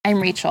I'm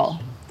Rachel,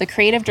 the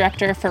creative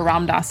director for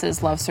Ram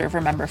Dass's Love Serve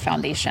Remember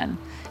Foundation,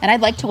 and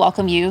I'd like to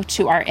welcome you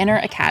to our Inner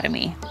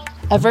Academy,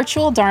 a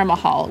virtual Dharma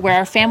hall where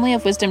our family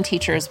of wisdom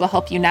teachers will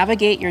help you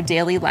navigate your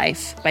daily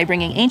life by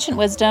bringing ancient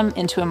wisdom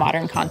into a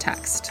modern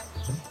context.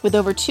 With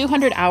over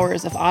 200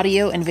 hours of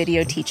audio and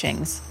video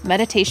teachings,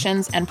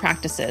 meditations, and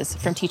practices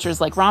from teachers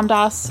like Ram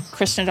Dass,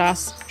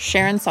 Krishnadas,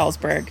 Sharon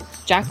Salzberg,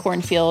 Jack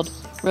Kornfield,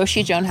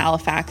 Roshi Joan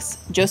Halifax,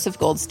 Joseph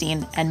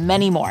Goldstein, and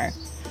many more,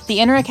 the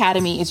Inner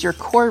Academy is your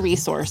core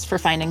resource for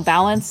finding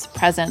balance,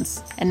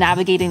 presence, and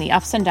navigating the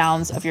ups and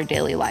downs of your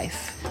daily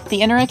life.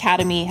 The Inner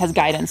Academy has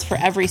guidance for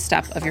every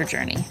step of your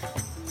journey.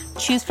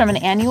 Choose from an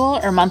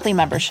annual or monthly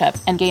membership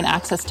and gain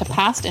access to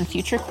past and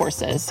future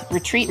courses,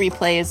 retreat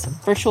replays,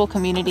 virtual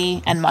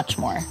community, and much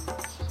more.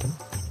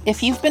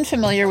 If you've been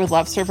familiar with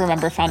Love Serve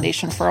Remember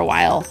Foundation for a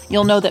while,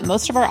 you'll know that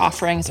most of our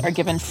offerings are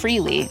given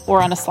freely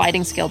or on a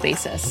sliding scale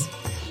basis.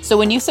 So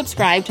when you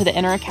subscribe to the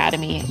Inner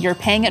Academy, you're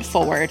paying it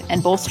forward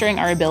and bolstering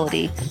our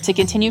ability to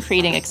continue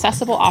creating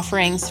accessible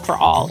offerings for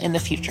all in the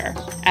future,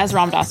 as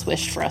Ram Dass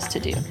wished for us to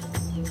do.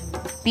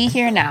 Be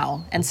here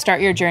now and start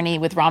your journey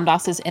with Ram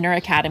Dass's Inner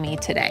Academy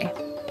today.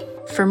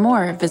 For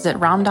more, visit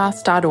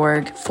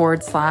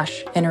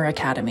ramdass.org/Inner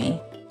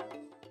Academy.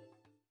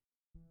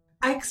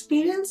 I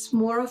experienced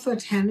more of a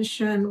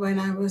tension when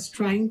I was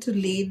trying to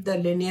lead the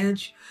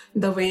lineage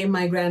the way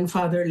my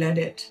grandfather led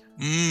it.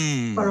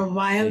 For a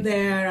while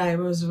there, I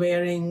was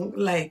wearing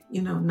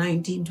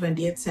 19th,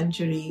 20th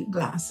century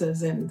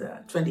glasses in the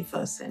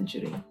 21st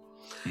century.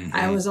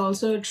 I was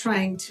also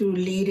trying to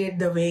lead it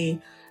the way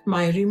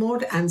my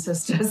remote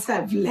ancestors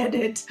have led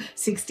it,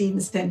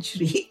 16th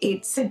century,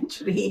 8th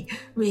century.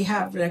 We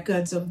have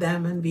records of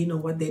them and we know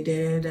what they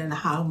did and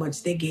how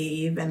much they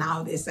gave and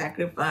how they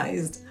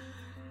sacrificed.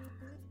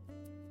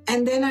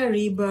 And then I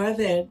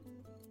rebirthed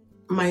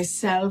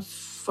myself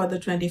for the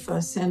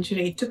 21st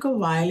century. It took a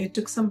while. It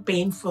took some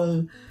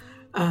painful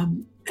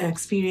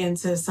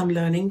experiences, some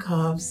learning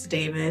curves,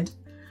 David.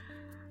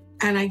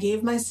 And I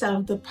gave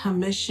myself the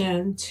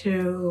permission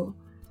to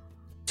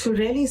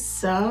really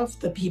serve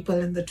the people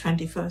in the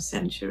 21st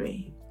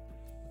century.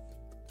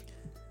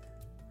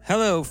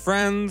 Hello,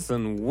 friends,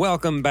 and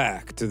welcome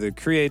back to the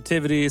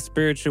Creativity,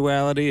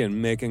 Spirituality,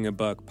 and Making a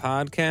Buck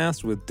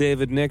podcast with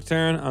David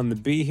Nichtern on the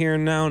Be Here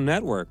Now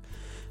network.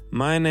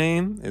 My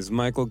name is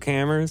Michael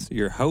Cammers,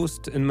 your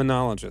host and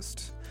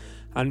monologist.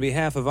 On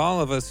behalf of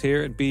all of us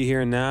here at Be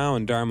Here Now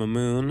and Dharma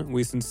Moon,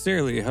 we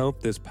sincerely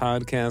hope this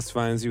podcast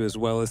finds you as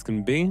well as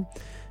can be,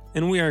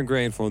 and we are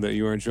grateful that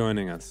you are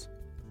joining us.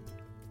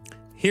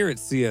 Here at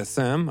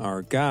CSM,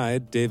 our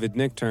guide, David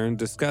Nichtern,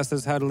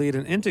 discusses how to lead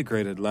an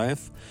integrated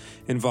life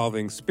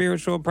involving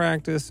spiritual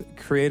practice,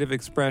 creative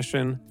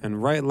expression,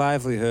 and right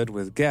livelihood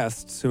with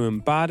guests who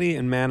embody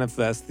and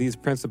manifest these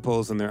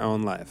principles in their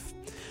own life.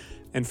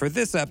 And for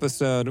this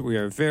episode, we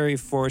are very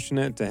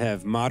fortunate to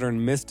have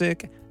modern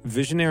mystic,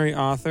 visionary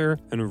author,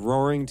 and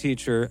roaring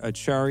teacher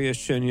Acharya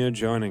Shunya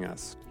joining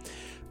us.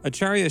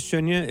 Acharya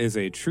Shunya is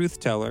a truth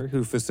teller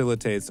who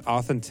facilitates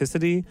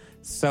authenticity,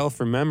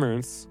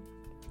 self-remembrance,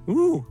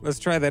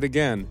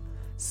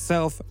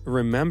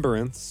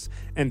 self-remembrance,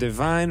 and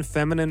divine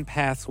feminine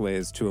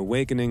pathways to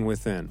awakening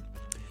within.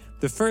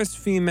 The first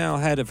female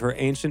head of her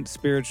ancient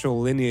spiritual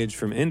lineage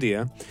from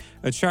India,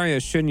 Acharya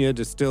Shunya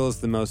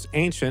distills the most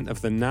ancient of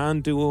the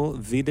non-dual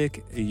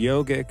Vedic,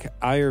 yogic,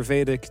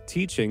 Ayurvedic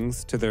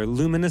teachings to their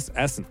luminous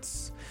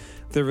essence.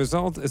 The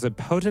result is a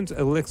potent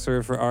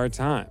elixir for our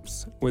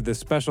times. With a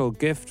special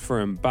gift for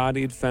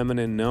embodied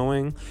feminine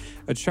knowing,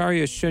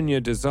 Acharya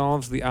Shunya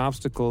dissolves the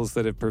obstacles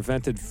that have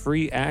prevented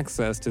free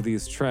access to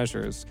these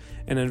treasures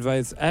and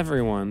invites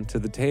everyone to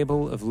the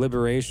table of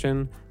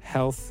liberation,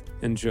 health,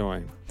 and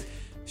joy.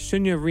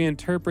 Shunya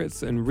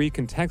reinterprets and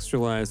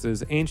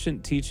recontextualizes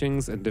ancient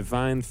teachings and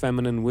divine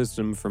feminine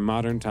wisdom for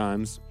modern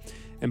times,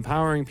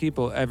 empowering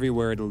people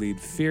everywhere to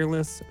lead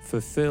fearless,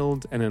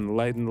 fulfilled, and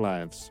enlightened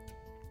lives.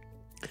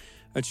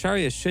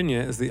 Acharya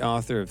Shunya is the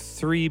author of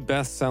 3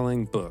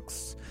 best-selling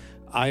books: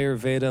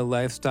 Ayurveda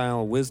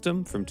Lifestyle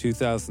Wisdom from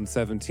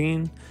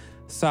 2017,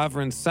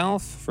 Sovereign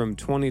Self from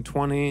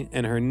 2020,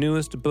 and her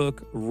newest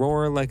book,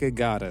 Roar Like a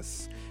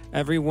Goddess,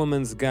 Every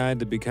Woman's Guide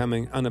to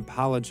Becoming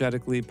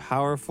Unapologetically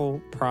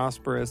Powerful,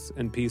 Prosperous,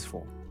 and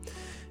Peaceful.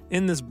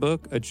 In this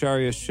book,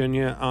 Acharya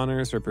Shunya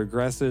honors her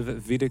progressive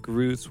Vedic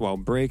roots while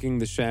breaking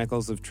the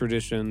shackles of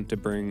tradition to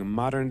bring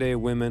modern-day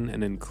women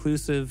an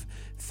inclusive,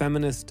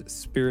 feminist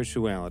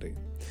spirituality.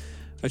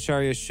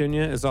 Acharya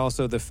Shunya is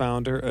also the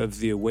founder of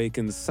the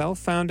Awakened Self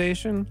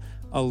Foundation,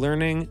 a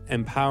learning,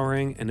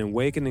 empowering, and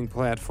awakening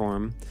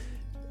platform,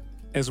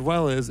 as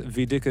well as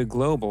Vedika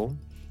Global,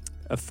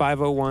 a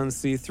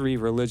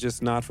 501c3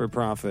 religious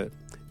not-for-profit,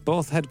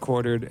 both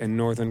headquartered in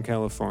Northern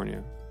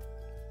California.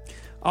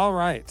 All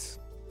right.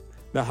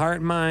 The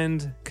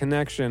heart-mind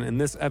connection in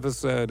this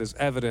episode is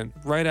evident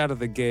right out of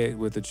the gate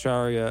with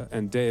Acharya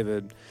and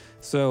David,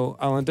 so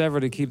I'll endeavor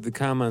to keep the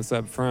comments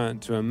up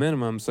front to a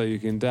minimum so you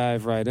can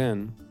dive right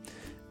in.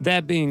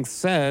 That being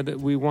said,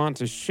 we want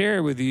to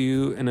share with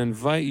you and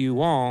invite you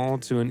all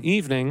to an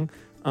evening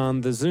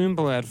on the Zoom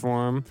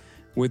platform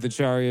with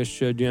Acharya,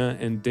 Shunya,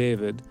 and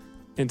David,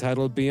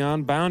 entitled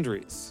Beyond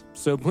Boundaries.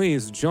 So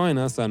please join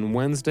us on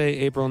Wednesday,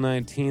 April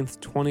 19th,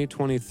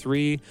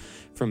 2023,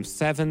 from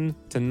 7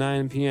 to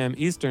 9 p.m.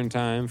 Eastern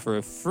Time for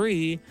a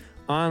free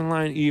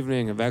online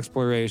evening of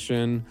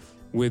exploration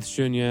with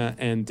Shunya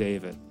and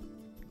David.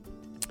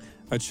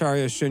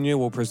 Acharya Shunya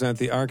will present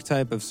the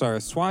archetype of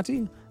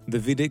Saraswati, the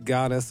Vedic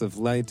goddess of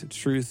light,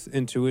 truth,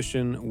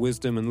 intuition,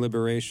 wisdom, and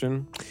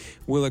liberation.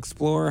 We'll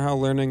explore how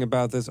learning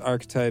about this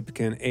archetype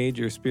can aid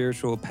your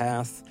spiritual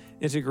path,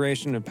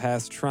 integration of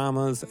past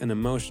traumas, and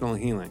emotional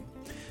healing.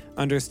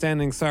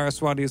 Understanding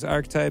Saraswati's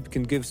archetype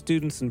can give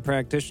students and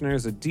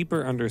practitioners a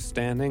deeper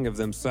understanding of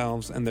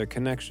themselves and their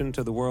connection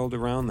to the world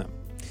around them.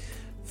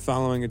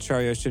 Following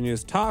Acharya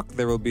Shunya's talk,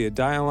 there will be a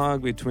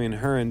dialogue between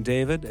her and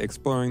David,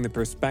 exploring the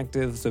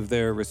perspectives of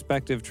their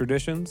respective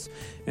traditions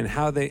and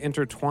how they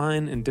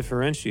intertwine and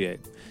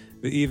differentiate.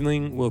 The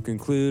evening will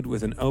conclude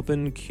with an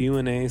open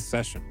Q&A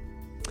session.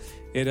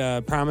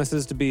 It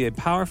promises to be a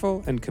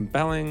powerful and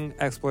compelling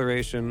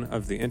exploration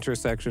of the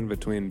intersection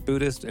between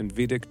Buddhist and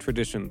Vedic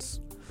traditions.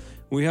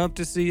 We hope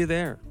to see you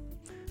there.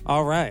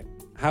 All right.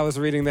 How was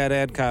reading that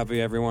ad copy,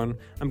 everyone?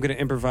 I'm going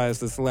to improvise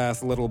this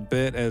last little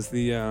bit as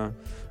the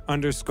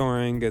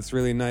underscoring gets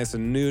really nice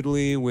and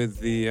noodly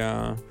with the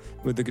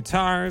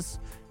guitars,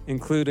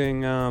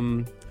 including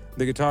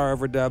the guitar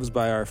overdubs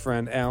by our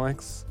friend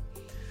Alex.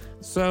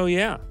 So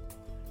yeah,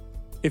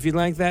 if you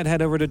like that,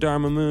 head over to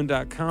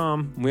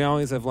dharmamoon.com. We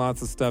always have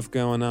lots of stuff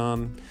going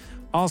on.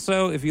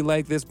 Also, if you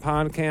like this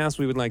podcast,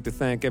 we would like to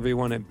thank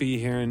everyone at Be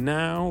Here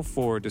Now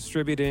for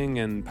distributing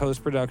and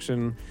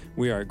post-production.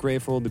 We are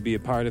grateful to be a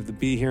part of the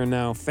Be Here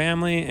Now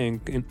family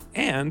and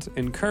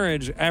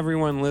encourage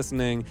everyone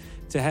listening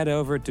to head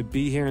over to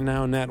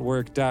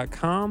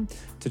BeHereNowNetwork.com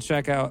to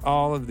check out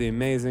all of the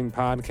amazing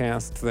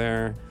podcasts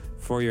there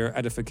for your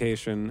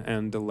edification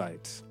and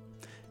delight.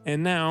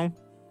 And now,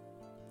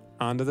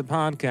 on to the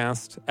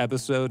podcast,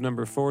 episode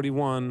number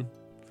 41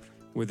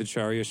 with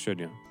Acharya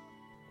Shunya.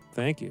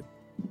 Thank you.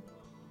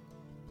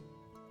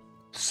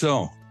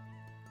 So,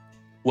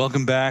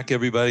 welcome back,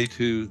 everybody,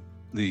 to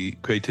the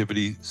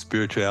Creativity,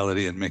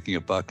 Spirituality, and Making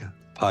a Buck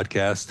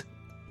podcast. I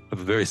have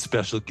a very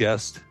special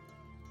guest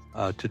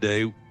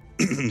today,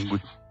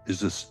 which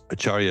is this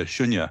Acharya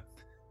Shunya.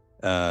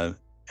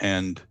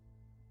 And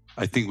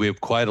I think we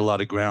have quite a lot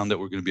of ground that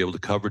we're going to be able to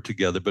cover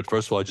together. But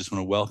first of all, I just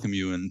want to welcome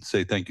you and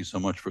say thank you so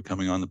much for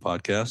coming on the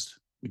podcast.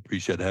 We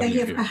appreciate having you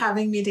here. Thank you for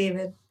having me,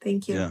 David.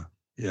 Thank you.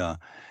 Yeah.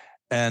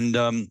 And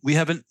we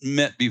haven't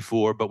met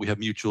before, but we have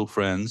mutual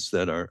friends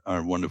that are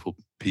wonderful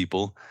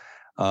people.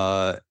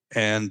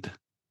 And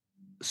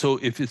so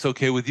if it's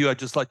okay with you, I'd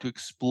just like to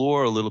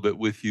explore a little bit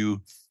with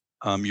you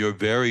your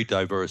very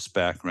diverse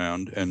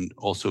background and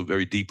also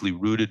very deeply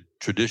rooted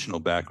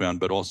traditional background,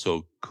 but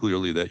also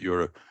clearly that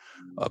you're,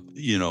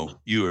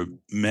 you are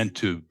meant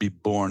to be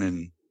born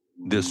in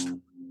this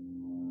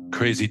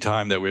crazy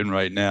time that we're in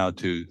right now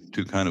to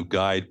kind of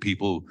guide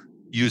people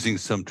using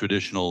some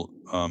traditional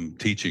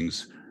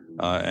teachings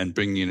and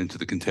bringing it into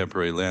the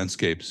contemporary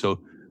landscape. So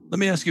let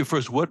me ask you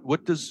first,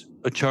 what does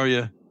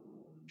Acharya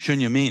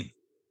Shunya mean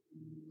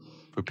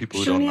for people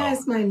who don't know? Shunya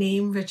is my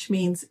name, which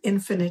means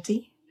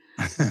infinity.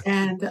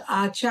 And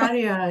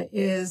Acharya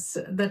is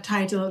the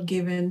title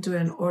given to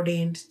an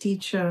ordained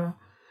teacher,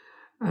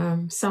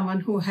 someone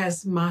who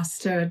has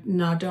mastered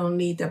not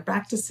only the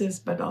practices,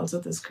 but also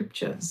the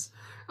scriptures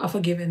of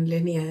a given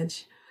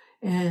lineage.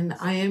 And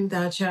I am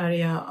the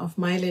Acharya of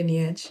my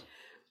lineage,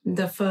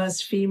 the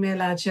first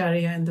female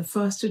Acharya and the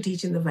first to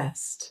teach in the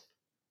West.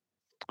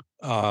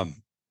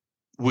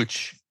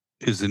 Which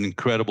is an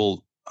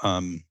incredible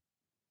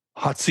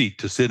hot seat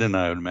to sit in,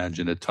 I would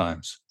imagine, at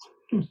times.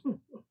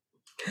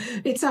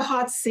 It's a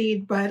hot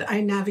seat, but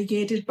I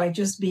navigate it by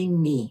just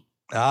being me.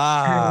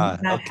 That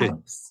okay.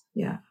 Helps.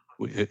 Yeah.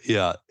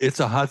 Yeah, it's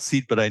a hot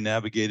seat, but I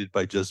navigate it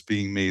by just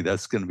being me.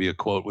 That's going to be a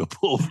quote we'll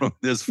pull from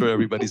this for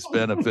everybody's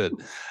benefit.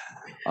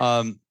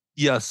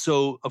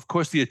 So of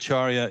course the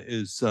Acharya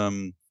is, a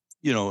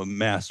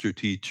master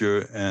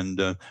teacher.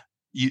 And,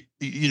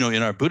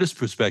 in our Buddhist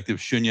perspective,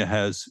 Shunya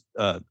has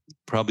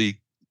probably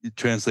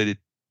translated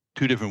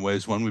two different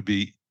ways. One would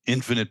be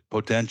infinite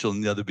potential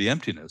and the other be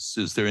emptiness.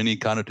 Is there any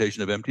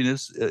connotation of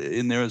emptiness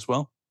in there as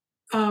well?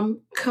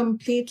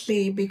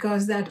 Completely,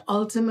 because that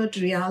ultimate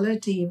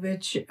reality,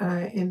 which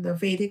in the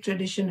Vedic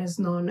tradition is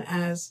known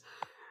as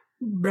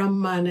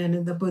Brahman and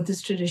in the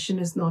Buddhist tradition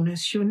is known as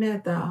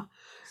Shunyata,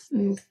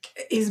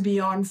 is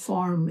beyond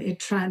form. It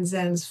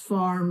transcends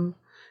form.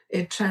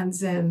 It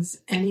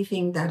transcends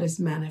anything that is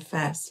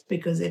manifest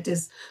because it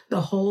is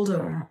the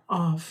holder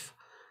of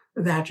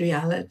that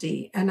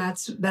reality. And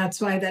that's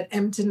why that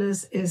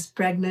emptiness is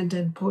pregnant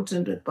and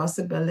potent with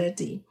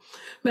possibility.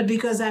 But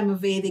because I'm a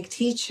Vedic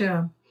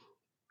teacher,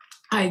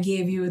 I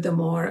gave you the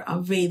more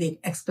Vedic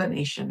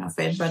explanation of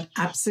it. But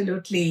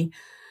absolutely,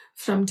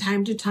 from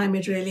time to time,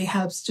 it really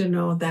helps to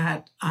know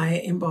that I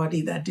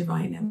embody that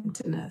divine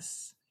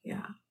emptiness.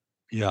 Yeah.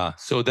 Yeah.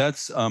 So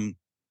that's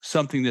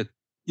something that,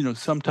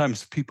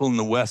 sometimes people in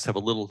the West have a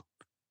little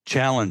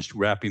challenged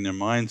wrapping their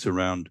minds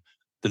around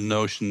the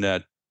notion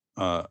that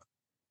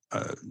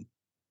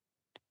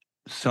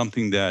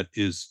something that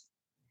is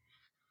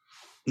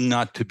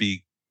not to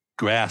be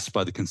grasped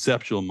by the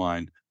conceptual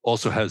mind,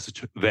 also has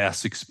such a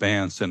vast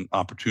expanse and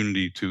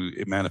opportunity to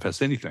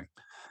manifest anything.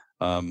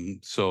 One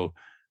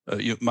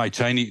of my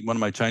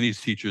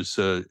Chinese teachers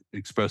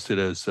expressed it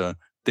as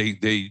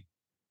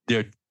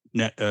their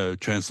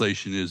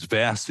translation is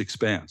vast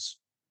expanse.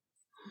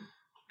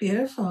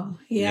 Beautiful.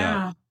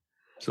 Yeah.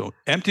 So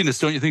emptiness,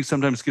 don't you think,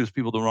 sometimes gives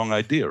people the wrong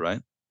idea,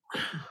 right?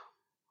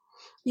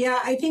 Yeah,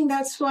 I think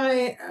that's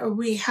why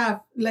we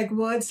have like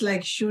words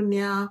like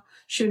shunya,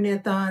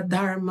 shunyata,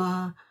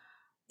 dharma,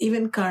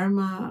 even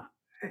karma.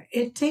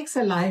 It takes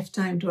a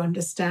lifetime to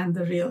understand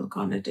the real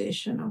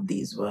connotation of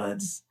these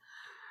words.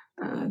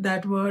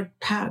 That word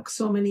packs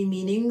so many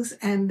meanings.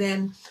 And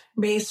then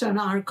based on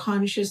our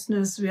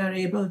consciousness, we are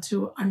able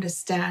to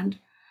understand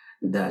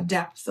the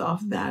depth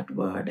of that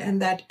word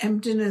and that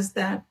emptiness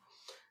that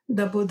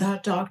the Buddha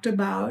talked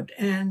about,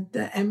 and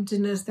the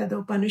emptiness that the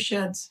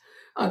Upanishads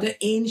or the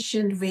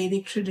ancient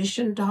Vedic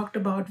tradition talked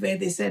about, where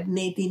they said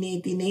neti,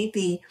 neti,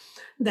 neti,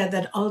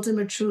 that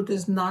ultimate truth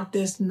is not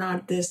this,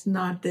 not this,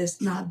 not this,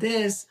 not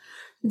this.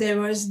 There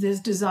was this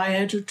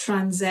desire to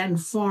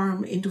transcend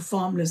form into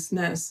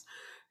formlessness,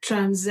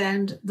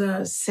 transcend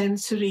the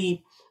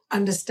sensory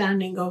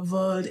understanding of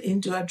world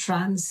into a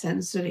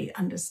trans-sensory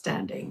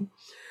understanding.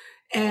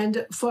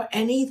 And for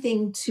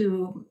anything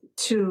to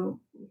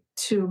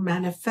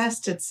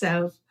manifest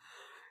itself,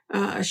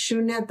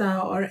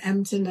 shunyata or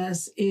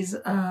emptiness is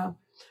a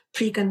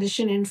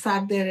precondition. In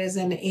fact, there is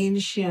an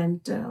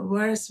ancient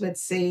verse which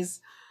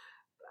says,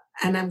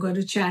 and I'm going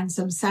to chant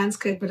some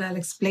Sanskrit, but I'll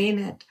explain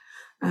it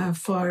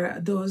for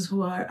those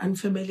who are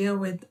unfamiliar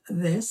with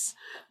this.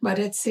 But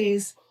it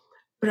says,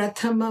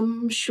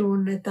 Prathamam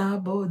shunyata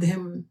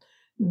bodhim,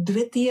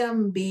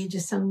 dvitiyam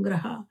bija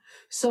sangraha.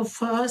 So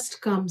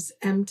first comes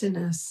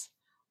emptiness.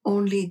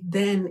 Only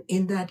then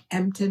in that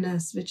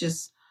emptiness, which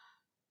is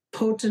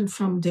potent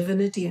from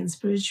divinity and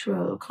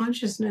spiritual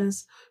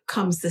consciousness,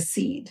 comes the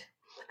seed.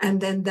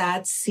 And then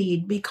that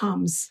seed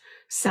becomes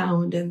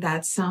sound, and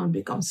that sound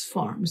becomes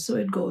form. So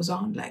it goes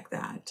on like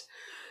that.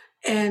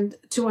 And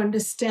to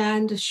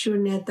understand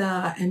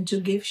shunyata and to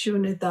give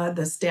shunyata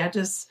the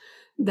status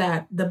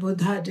that the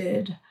Buddha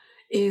did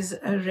is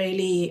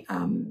really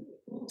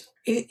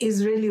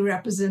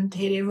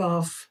representative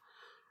of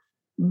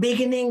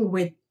beginning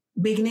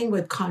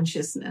with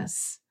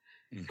consciousness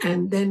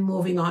and then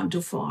moving on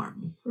to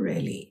form,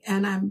 really.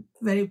 And I'm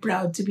very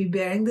proud to be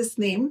bearing this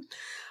name.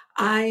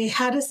 I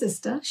had a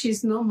sister,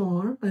 she's no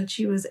more, but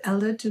she was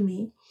elder to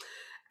me.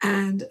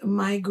 And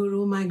my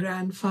guru, my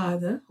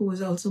grandfather, who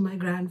was also my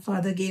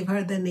grandfather, gave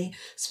her the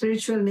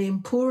spiritual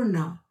name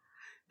Purna,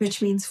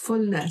 which means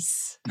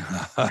fullness.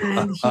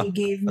 And he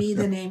gave me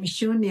the name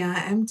Shunya,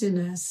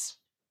 emptiness.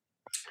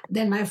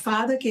 Then my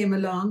father came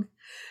along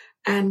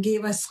and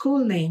gave us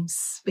school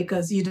names,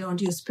 because you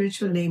don't use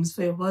spiritual names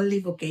for your worldly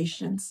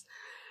vocations.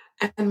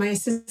 And my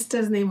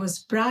sister's name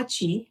was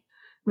Prachi,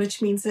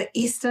 which means the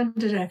eastern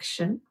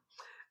direction.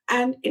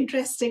 And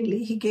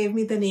interestingly, he gave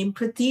me the name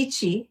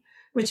Pratichi,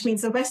 which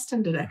means the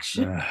western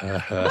direction.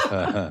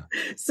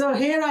 So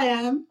here I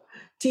am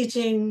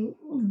teaching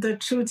the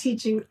true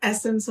teaching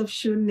essence of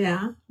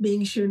Shunya,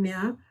 being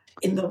Shunya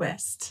in the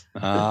West.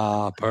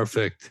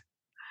 Perfect.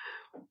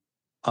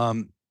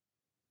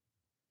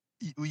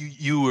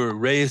 You were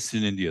raised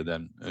in India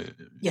then?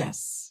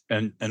 Yes.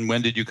 And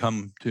when did you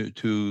come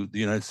to the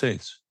United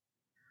States?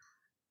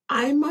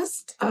 I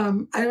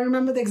don't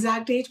remember the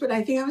exact age, but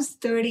I think I was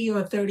 30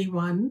 or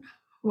 31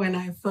 when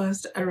I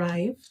first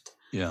arrived.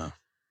 Yeah.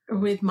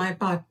 With my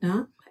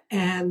partner.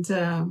 And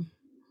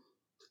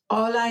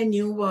all I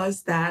knew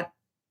was that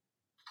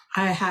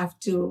I have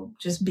to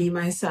just be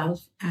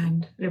myself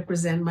and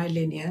represent my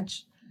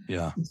lineage.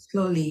 Yeah. And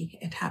slowly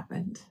it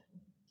happened.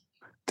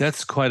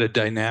 That's quite a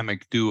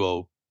dynamic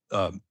duo,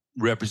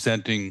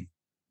 representing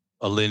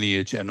a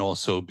lineage and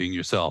also being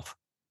yourself.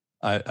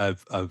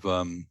 I've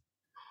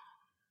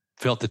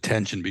felt the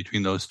tension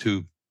between those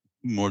two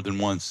more than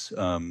once.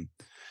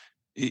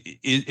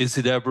 Is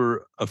it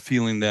ever a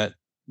feeling that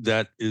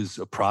is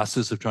a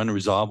process of trying to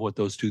resolve what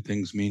those two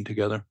things mean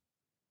together?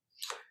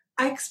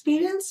 I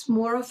experienced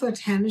more of a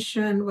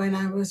tension when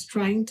I was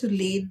trying to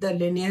lead the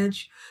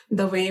lineage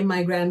the way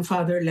my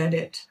grandfather led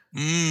it.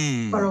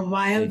 For a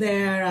while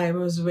there, I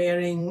was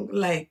wearing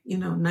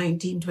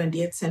 19th,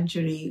 20th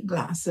century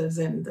glasses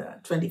in the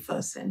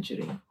 21st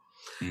century.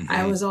 Mm-hmm.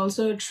 I was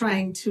also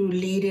trying to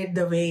lead it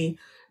the way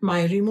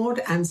my remote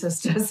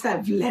ancestors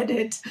have led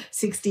it,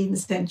 16th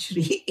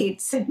century,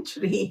 8th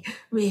century.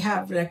 We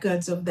have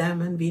records of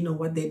them and we know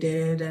what they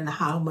did and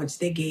how much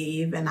they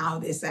gave and how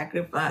they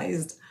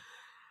sacrificed.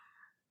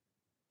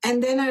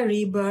 And then I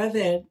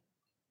rebirthed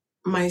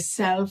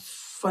myself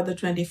for the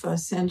 21st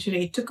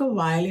century. It took a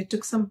while. It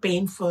took some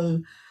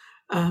painful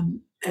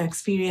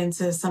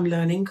experiences, some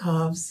learning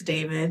curves,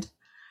 David.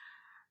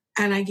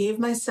 And I gave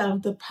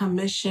myself the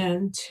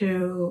permission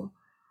to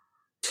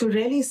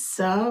really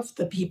serve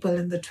the people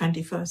in the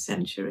 21st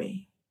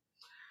century.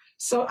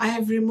 So I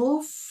have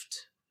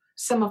removed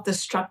some of the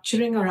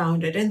structuring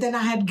around it. And then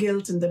I had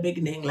guilt in the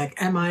beginning, like,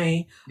 am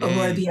I a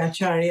worthy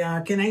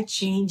Acharya? Can I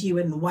change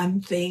even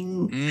one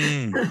thing?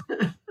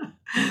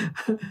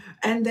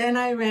 And then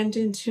I went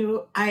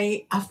into,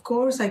 of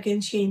course, I can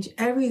change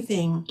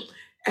everything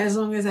as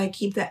long as I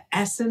keep the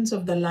essence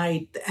of the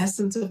light, the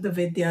essence of the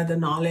vidya, the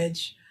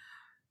knowledge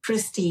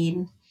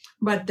pristine.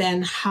 But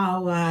then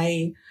how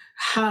I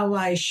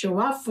show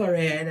up for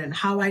it and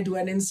how I do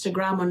an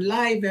Instagram on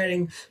live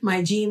wearing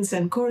my jeans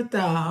and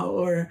kurta,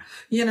 or,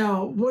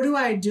 what do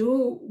I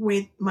do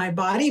with my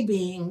body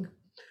being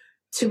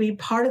to be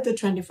part of the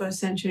 21st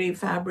century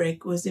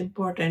fabric was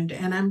important.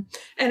 And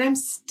I'm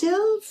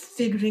still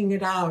figuring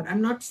it out.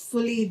 I'm not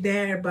fully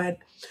there, but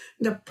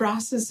the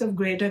process of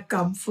greater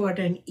comfort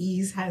and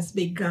ease has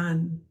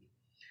begun.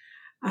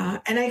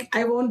 And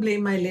I won't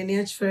blame my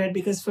lineage for it,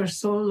 because for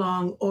so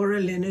long,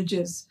 oral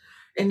lineages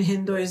in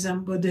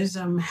Hinduism,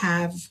 Buddhism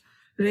have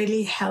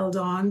really held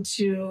on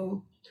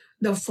to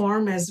the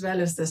form as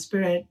well as the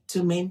spirit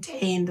to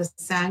maintain the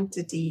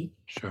sanctity.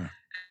 Sure.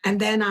 And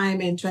then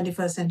I'm in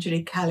 21st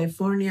century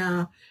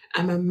California.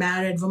 I'm a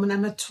married woman.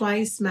 I'm a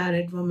twice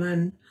married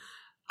woman.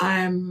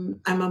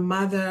 I'm a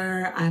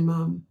mother.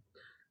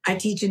 I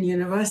teach in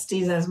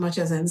universities as much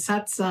as in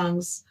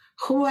satsangs.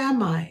 Who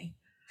am I?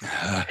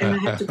 And I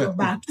have to go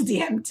back to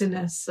the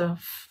emptiness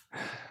of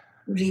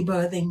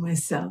rebirthing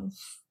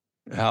myself.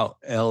 How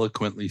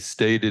eloquently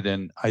stated.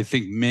 And I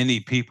think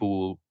many people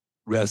will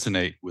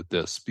resonate with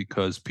this,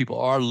 because people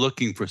are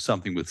looking for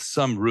something with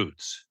some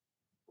roots.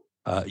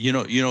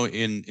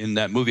 In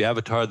that movie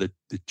Avatar, the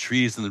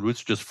trees and the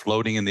roots are just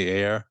floating in the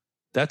air.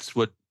 That's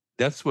what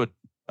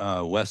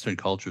Western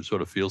culture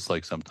sort of feels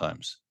like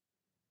sometimes.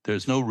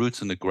 There's no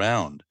roots in the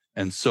ground.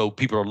 And so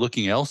people are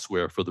looking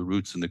elsewhere for the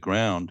roots in the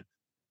ground.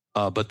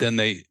 But then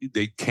they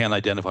can't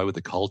identify with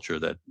the culture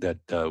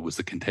that was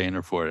the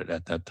container for it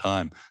at that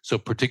time. So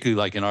particularly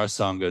like in our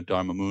Sangha,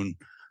 Dharma Moon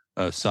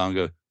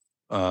Sangha,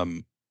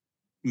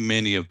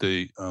 many of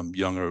the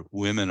younger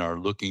women are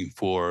looking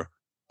for,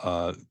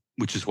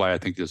 which is why I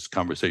think this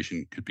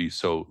conversation could be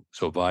so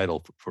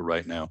vital for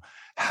right now.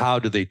 How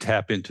do they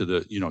tap into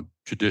the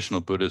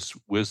traditional Buddhist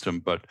wisdom,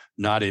 but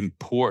not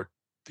import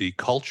the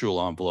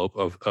cultural envelope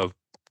of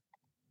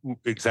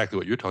exactly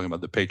what you're talking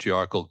about, the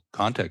patriarchal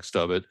context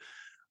of it,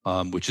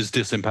 which is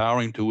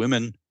disempowering to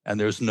women, and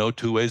there's no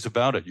two ways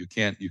about it. You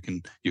can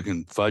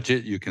fudge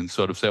it. You can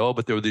sort of say, oh,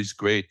 but there were these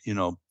great,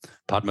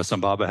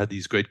 Padmasambhava had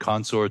these great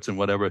consorts and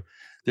whatever.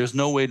 There's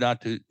no way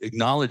not to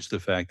acknowledge the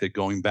fact that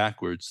going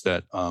backwards,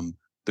 that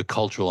the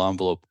cultural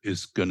envelope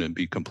is going to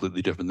be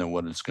completely different than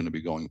what it's going to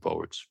be going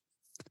forwards,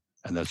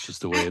 and that's just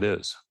the way it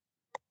is.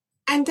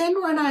 And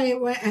then when I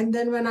agree, and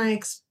then when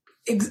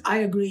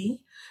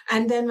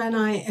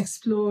I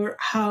explore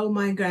how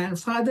my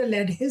grandfather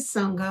led his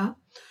sangha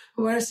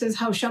versus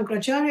how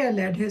Shankaracharya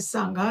led his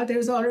sangha,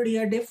 there's already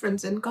a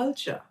difference in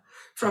culture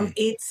from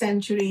 8th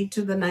century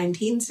to the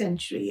 19th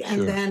century.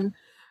 And then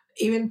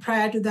even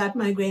prior to that,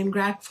 my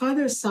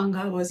great-grandfather's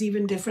sangha was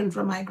even different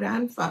from my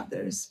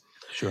grandfather's.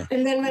 Sure.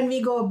 And then when we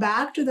go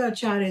back to the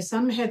Acharya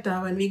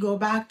Samhita, when we go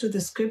back to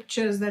the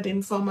scriptures that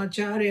inform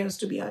acharyas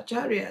to be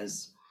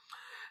acharyas,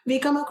 we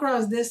come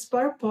across this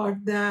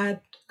purport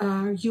that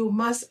you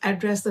must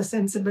address the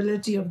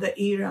sensibility of the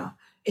era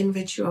in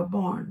which you are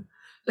born.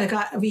 Like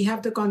we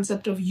have the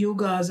concept of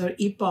yugas or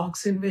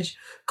epochs in which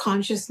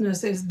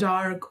consciousness is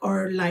dark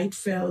or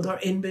light-filled or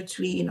in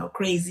between or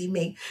crazy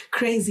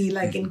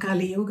like in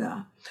Kali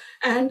Yuga.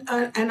 And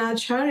an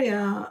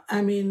Acharya,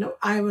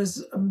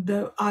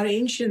 our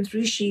ancient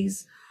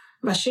rishis,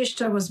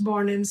 Vasishtha was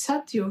born in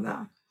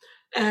Satyuga,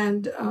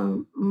 and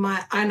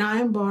I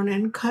am born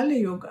in Kali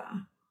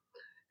Yuga,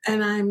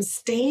 and I'm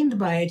stained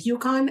by it. You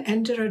can't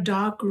enter a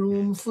dark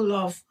room full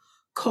of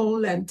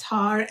coal and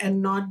tar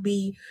and not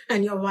be,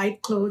 and your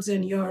white clothes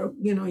and your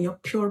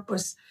pure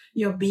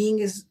your being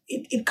is,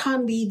 it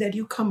can't be that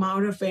you come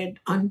out of it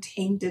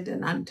untainted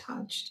and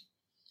untouched.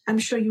 I'm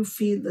sure you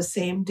feel the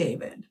same,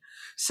 David.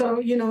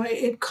 So,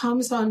 it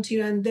comes onto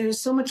you, and there's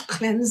so much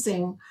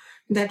cleansing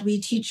that we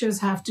teachers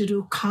have to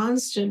do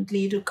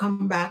constantly to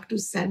come back to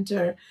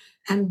center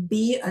and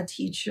be a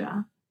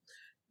teacher.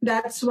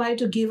 That's why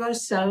to give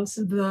ourselves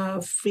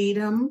the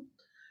freedom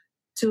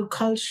to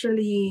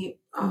culturally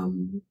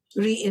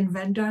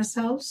reinvent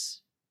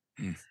ourselves,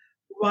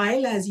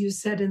 while, as you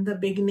said in the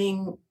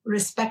beginning,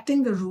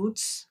 respecting the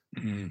roots.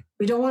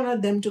 We don't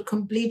want them to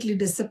completely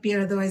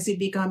disappear, otherwise we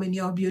become, in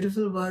your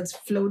beautiful words,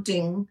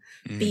 floating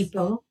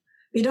people.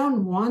 We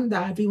don't want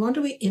that. We want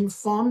to be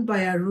informed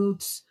by our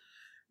roots,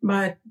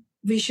 but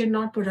we should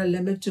not put a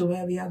limit to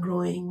where we are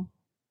growing.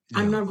 Yeah.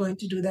 I'm not going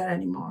to do that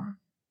anymore.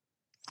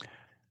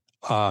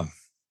 Khyaibat,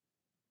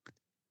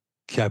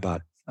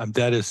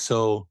 that is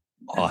so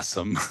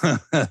awesome.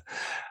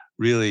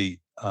 Really,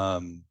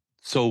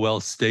 so well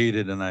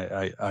stated. And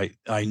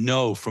I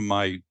know from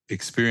my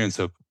experience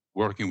of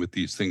working with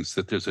these things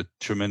that there's a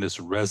tremendous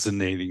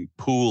resonating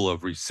pool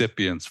of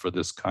recipients for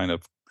this kind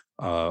of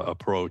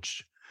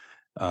approach.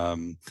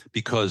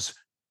 Because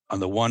on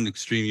the one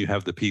extreme, you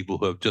have the people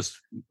who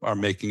are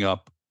making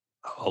up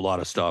a lot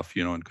of stuff,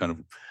 and kind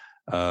of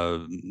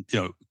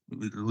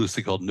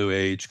loosely called New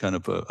Age kind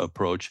of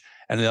approach.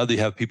 And the other, you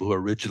have people who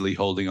are rigidly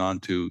holding on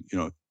to,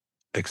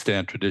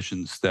 extant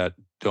traditions that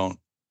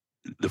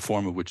the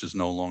form of which is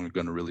no longer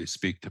going to really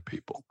speak to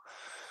people.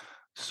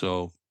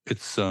 So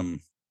it's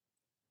an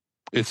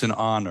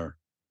honor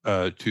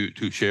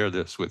to share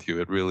this with you.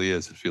 It really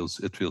is. It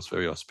feels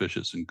very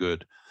auspicious and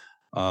good.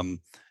 Can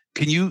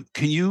you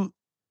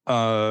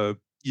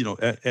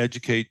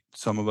educate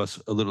some of us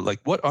a little?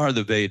 Like, what are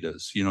the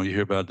Vedas? You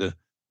hear about the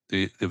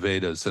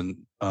Vedas, and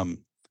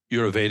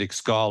you're a Vedic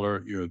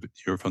scholar.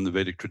 You're from the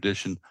Vedic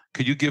tradition.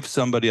 Could you give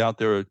somebody out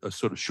there a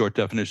sort of short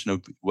definition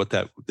of what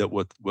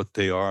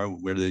they are,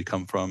 where they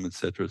come from, et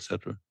cetera, et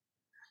cetera?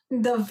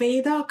 The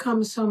Veda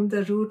comes from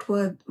the root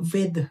word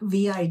vid,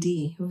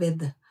 V-I-D,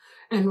 vid.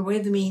 And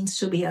vid means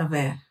to be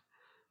aware,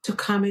 to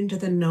come into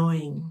the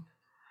knowing,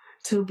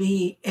 to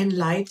be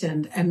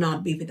enlightened and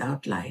not be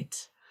without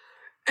light.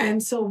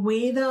 And so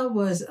Veda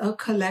was a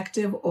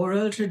collective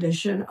oral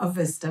tradition of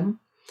wisdom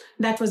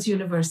that was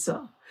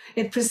universal.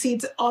 It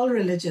precedes all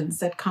religions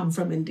that come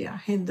from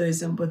India,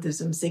 Hinduism,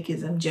 Buddhism,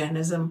 Sikhism,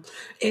 Jainism.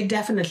 It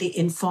definitely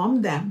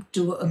informed them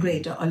to a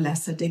greater or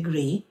lesser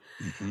degree.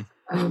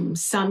 Mm-hmm.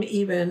 Some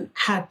even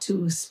had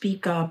to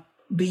speak up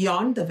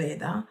beyond the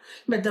Veda,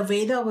 but the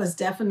Veda was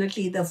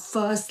definitely the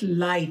first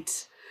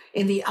light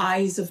in the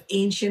eyes of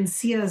ancient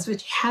seers,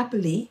 which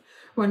happily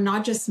were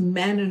not just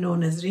men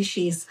known as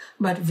rishis,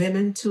 but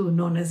women too,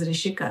 known as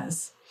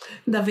rishikas.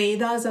 The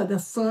Vedas are the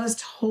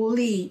first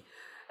holy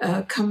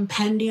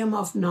compendium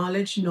of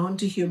knowledge known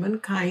to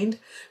humankind,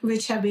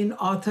 which have been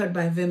authored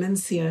by women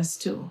seers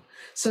too.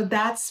 So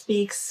that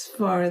speaks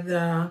for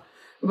the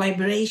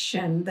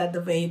vibration that the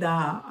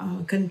Veda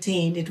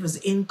contained. It was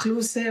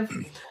inclusive.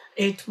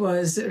 It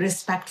was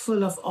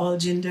respectful of all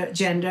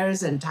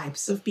genders and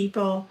types of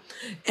people.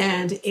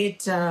 And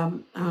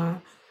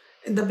the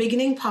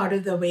beginning part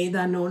of the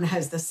Veda, known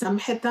as the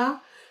Samhita,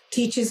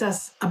 teaches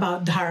us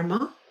about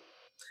Dharma.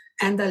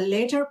 And the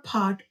later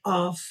part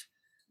of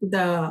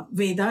the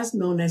Vedas,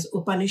 known as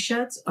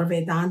Upanishads or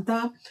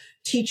Vedanta,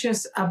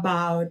 teaches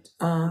about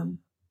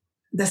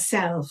the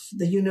self,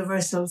 the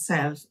universal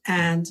self,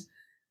 and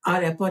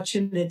our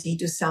opportunity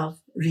to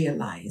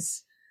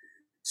self-realize.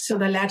 So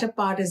the latter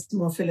part is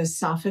more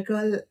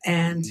philosophical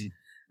and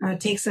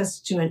takes us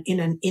to an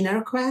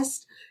inner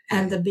quest.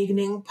 And the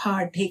beginning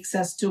part takes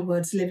us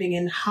towards living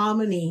in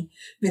harmony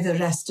with the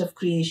rest of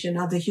creation,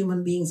 other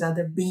human beings,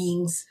 other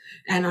beings,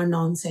 and our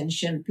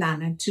non-sentient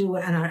planet too,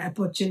 and our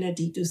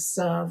opportunity to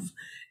serve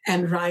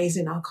and rise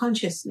in our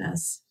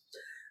consciousness.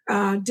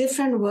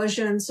 Different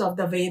versions of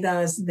the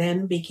Vedas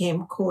then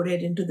became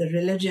coded into the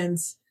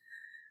religions.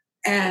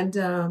 And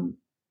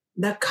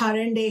the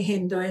current day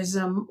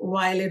Hinduism,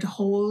 while it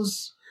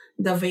holds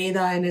the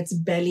Veda in its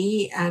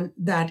belly and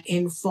that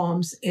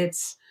informs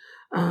its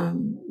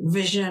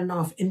vision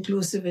of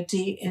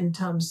inclusivity in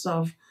terms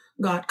of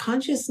God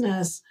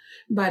consciousness,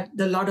 but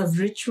the lot of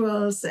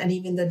rituals and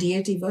even the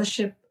deity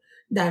worship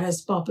that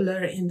is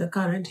popular in the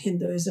current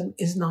Hinduism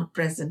is not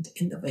present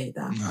in the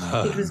Veda.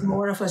 It was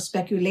more of a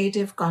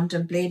speculative,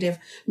 contemplative,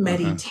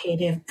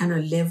 meditative, and a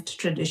lived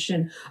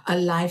tradition, a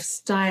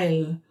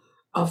lifestyle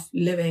of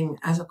living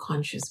as a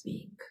conscious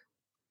being.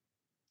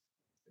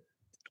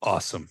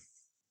 Awesome.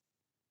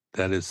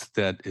 That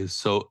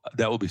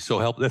will be so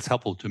helpful. That's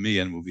helpful to me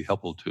and will be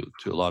helpful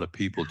to a lot of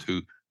people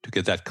to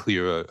get that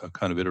clear, a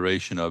kind of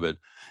iteration of it.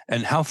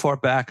 And how far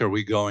back are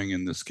we going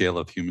in the scale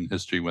of human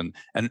history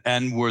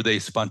and were they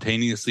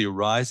spontaneously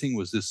arising?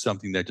 Was this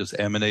something that just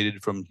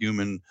emanated from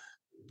human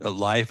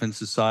life and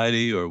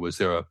society, or was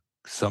there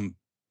some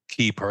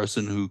key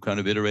person who kind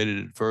of iterated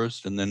it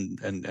first and then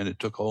and it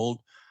took hold?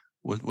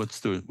 What's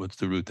the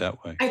route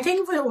that way? I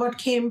think what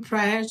came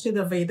prior to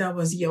the Veda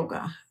was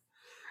yoga.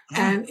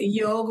 And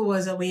yoga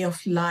was a way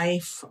of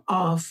life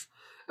of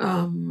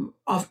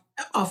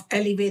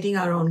elevating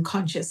our own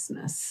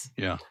consciousness.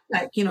 Yeah.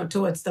 Like,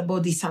 towards the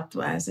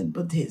bodhisattvas in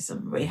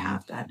Buddhism, we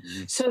have that.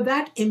 Mm-hmm. So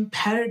that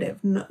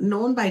imperative,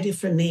 known by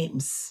different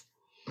names,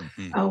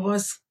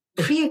 was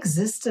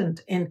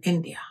pre-existent in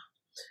India.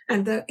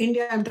 And the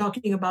India I'm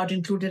talking about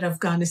included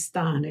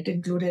Afghanistan. It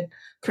included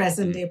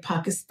present-day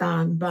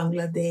Pakistan,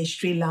 Bangladesh,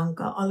 Sri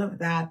Lanka, all of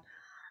that.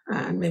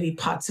 And maybe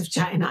parts of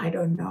China, I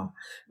don't know.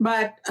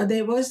 But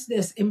there was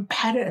this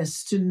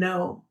impetus to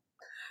know.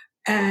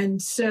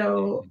 And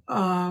so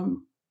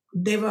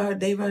there were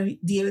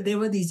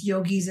these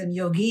yogis and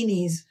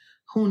yoginis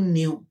who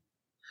knew.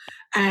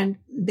 And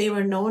they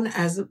were known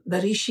as,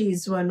 the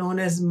rishis were known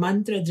as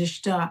mantra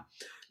drishta.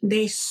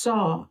 They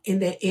saw in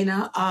their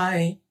inner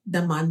eye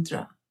the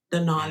mantra, the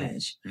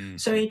knowledge. Mm-hmm.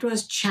 So it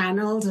was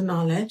channeled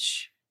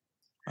knowledge.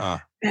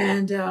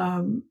 And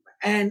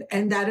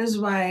that is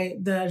why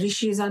the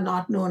rishis are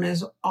not known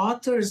as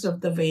authors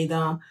of the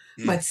Veda,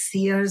 but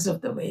seers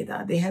of the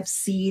Veda. They have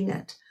seen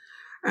it.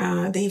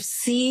 They've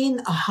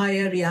seen a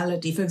higher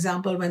reality. For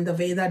example, when the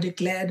Veda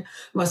declared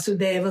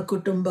Vasudeva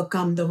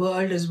Kutumbakam, the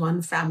world is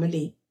one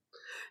family.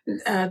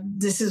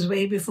 This is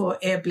way before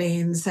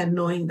airplanes and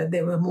knowing that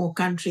there were more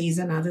countries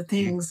and other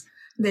things.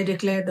 They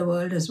declared the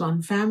world as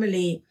one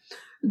family.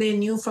 They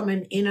knew from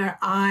an inner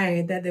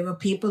eye that there were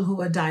people who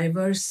were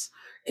diverse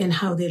in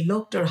how they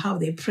looked or how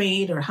they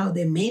prayed or how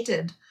they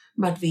mated,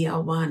 but we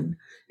are one.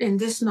 And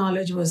this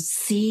knowledge was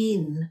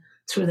seen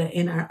through the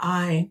inner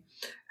eye.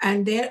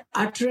 And their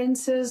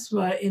utterances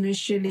were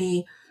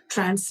initially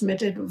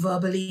transmitted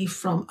verbally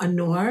from a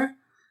knower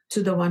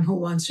to the one who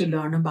wants to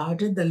learn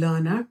about it, the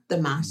learner, the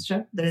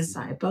master, the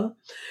disciple.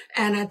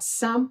 And at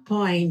some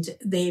point,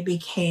 they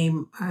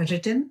became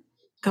written,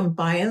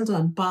 compiled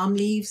on palm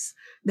leaves,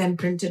 then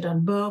printed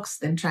on books,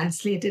 then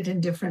translated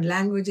in different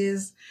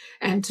languages.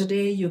 And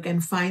today you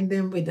can find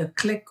them with a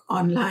click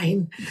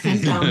online and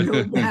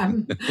download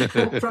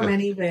them from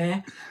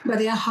anywhere. But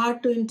they are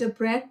hard to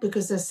interpret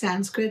because the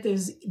Sanskrit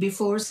is,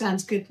 before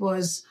Sanskrit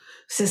was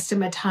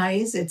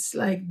systematized, it's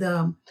like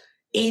the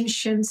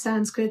ancient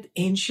Sanskrit,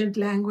 ancient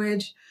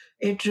language.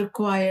 It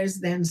requires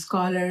then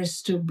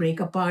scholars to break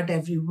apart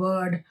every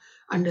word,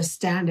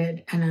 understand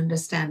it, and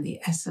understand the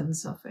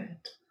essence of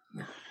it.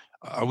 Yeah.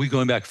 Are we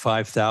going back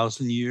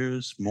 5,000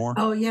 years more?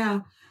 Oh,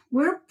 yeah.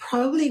 We're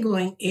probably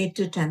going 8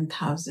 to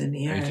 10,000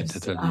 years. 8 to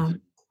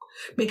 10,000.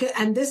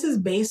 And this is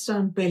based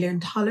on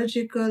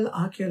paleontological,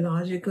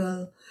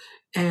 archaeological,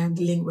 and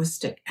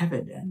linguistic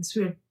evidence.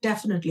 We're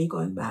definitely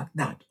going back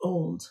that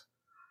old.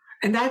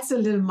 And that's a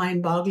little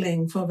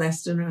mind-boggling for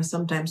Westerners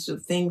sometimes to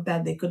think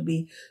that there could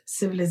be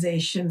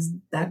civilizations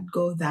that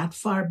go that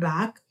far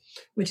back,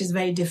 which is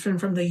very different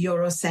from the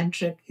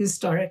Eurocentric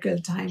historical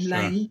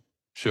timeline.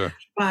 Sure.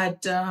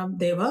 But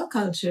there were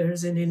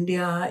cultures in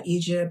India,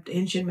 Egypt,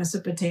 ancient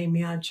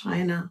Mesopotamia,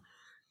 China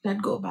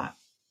that go back.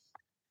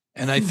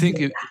 And I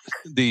think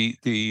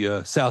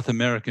the South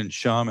American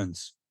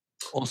shamans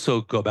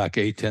also go back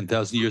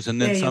 10,000 years.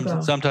 And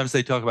then sometimes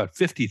they talk about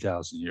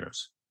 50,000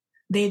 years.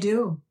 They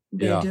do.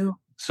 They do.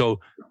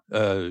 So,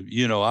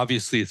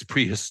 obviously it's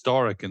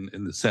prehistoric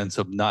in the sense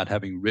of not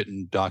having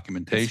written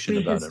documentation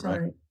about it,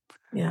 right?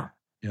 Yeah.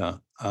 Yeah.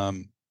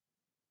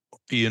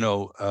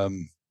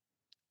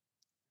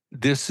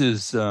 This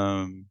is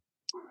the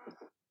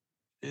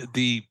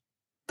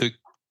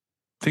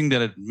thing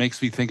that it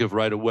makes me think of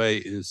right away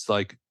is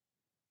like,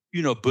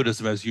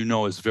 Buddhism, as you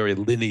know, is very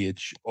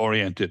lineage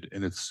oriented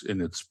in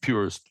its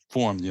purest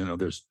form.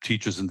 There's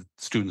teachers and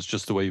students,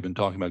 just the way you've been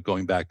talking about,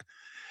 going back.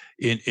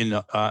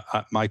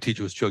 My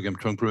teacher was Chogyam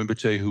Trungpa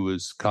Rinpoche, who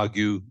was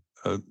Kagyu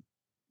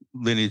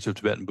lineage of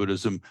Tibetan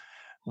Buddhism.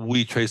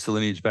 We trace the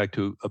lineage back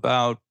to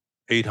about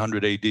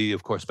 800 AD,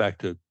 of course, back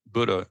to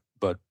Buddha.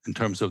 But in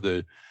terms of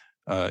the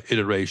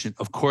iteration,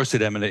 of course,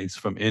 it emanates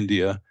from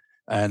India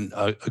and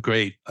a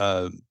great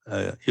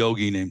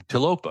yogi named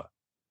Tilopa,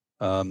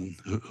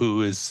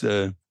 who is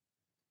a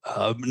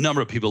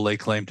number of people lay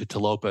claim to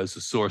Tilopa as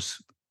a source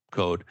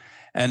code.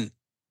 And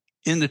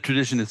in the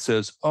tradition, it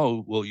says,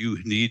 oh, well, you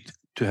need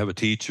to have a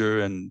teacher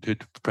and to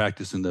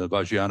practice in the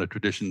Vajrayana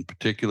tradition in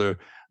particular.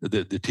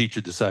 The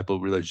teacher-disciple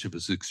relationship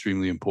is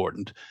extremely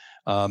important.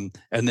 And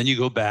then you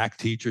go back,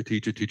 teacher.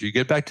 You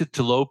get back to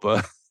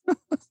Tilopa,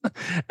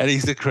 and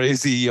he's a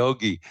crazy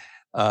yogi,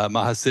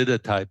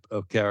 Mahasiddha type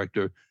of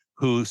character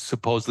who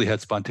supposedly had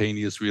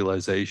spontaneous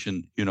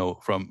realization,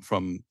 from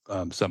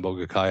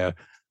Sambhogakaya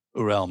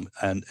realm.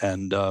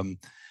 And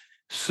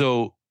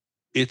so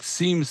it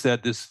seems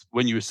that this,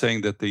 when you were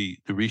saying that the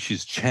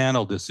rishis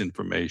channeled this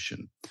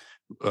information,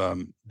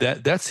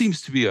 that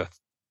seems to be a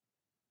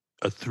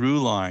through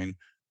line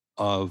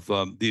of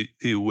the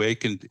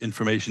awakened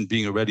information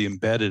being already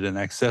embedded and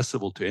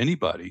accessible to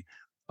anybody,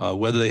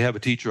 whether they have a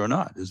teacher or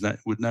not.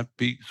 Wouldn't that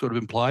be sort of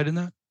implied in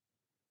that?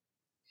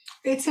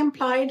 It's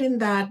implied in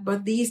that,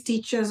 but these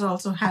teachers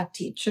also had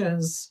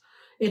teachers.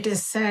 It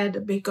is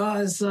said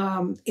because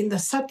in the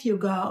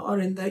Satyuga, or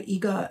in the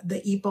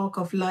epoch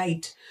of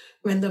light,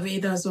 when the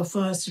Vedas were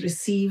first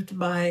received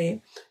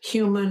by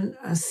human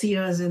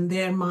seers in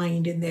their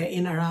mind, in their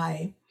inner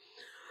eye,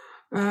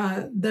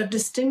 the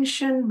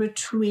distinction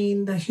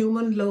between the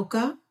human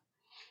loka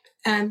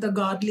and the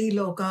godly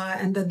loka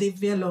and the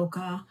divya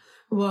loka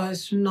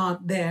was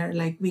not there.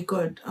 Like we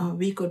could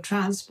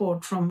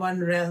transport from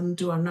one realm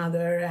to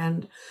another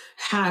and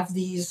have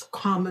these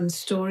common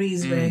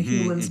stories where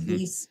humans,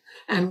 beasts,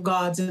 and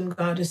gods and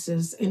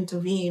goddesses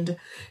intervened.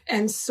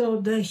 And so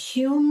the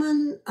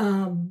human,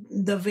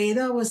 the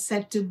Veda was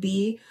said to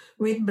be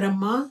with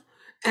Brahma,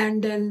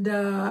 and then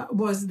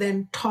was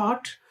then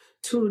taught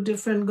to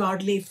different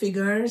godly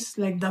figures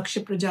like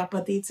Daksha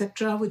Prajapati,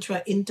 etc., which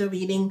were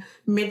intervening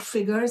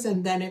mid-figures,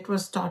 and then it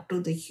was taught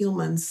to the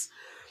humans.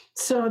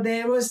 So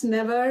there was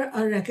never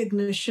a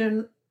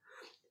recognition.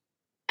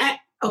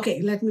 Okay,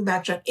 let me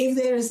backtrack. If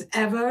there is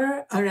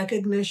ever a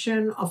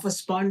recognition of a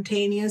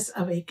spontaneous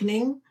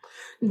awakening,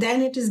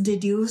 then it is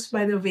deduced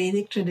by the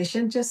Vedic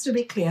tradition, just to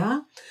be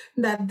clear,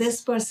 that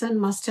this person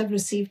must have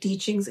received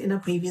teachings in a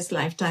previous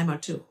lifetime or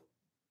two.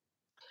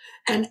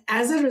 And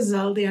as a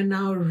result, they are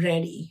now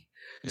ready.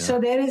 Yeah. So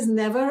there is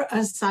never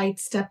a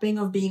sidestepping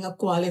of being a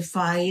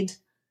qualified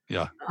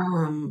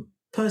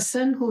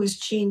person who is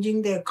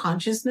changing their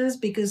consciousness,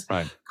 because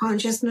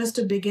consciousness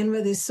to begin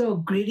with is so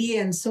gritty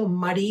and so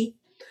muddy.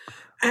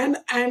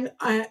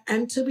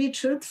 And to be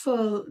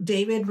truthful,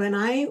 David, when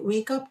I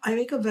wake up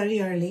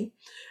very early,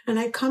 and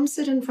I come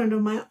sit in front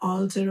of my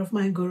altar of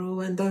my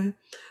guru and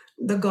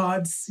the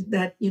gods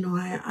that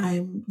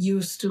I'm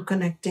used to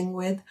connecting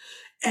with,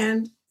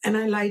 and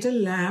I light a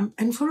lamp,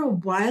 and for a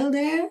while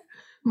there,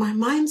 my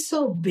mind's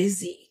so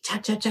busy,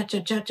 chat, chat, chat,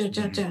 chat, chat, chat,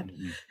 chat, chat.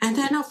 And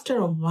then after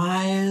a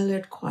while,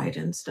 it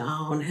quietens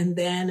down, and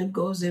then it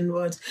goes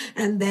inwards,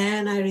 and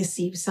then I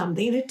receive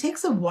something. And it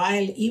takes a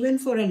while, even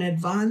for an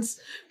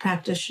advanced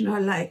practitioner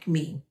like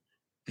me.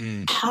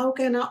 How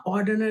can an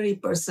ordinary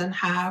person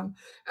have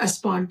a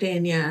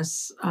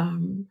spontaneous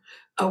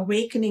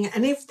awakening?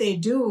 And if they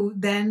do,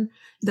 then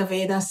the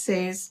Veda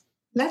says,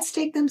 let's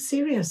take them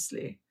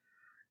seriously.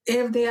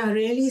 If they are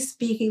really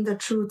speaking the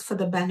truth for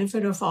the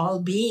benefit of all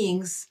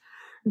beings,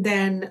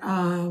 then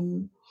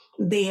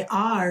they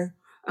have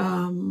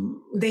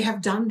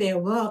done their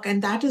work.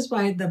 And that is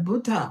why the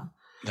Buddha,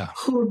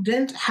 who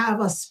didn't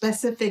have a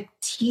specific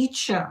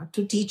teacher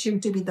to teach him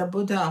to be the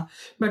Buddha,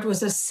 but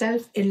was a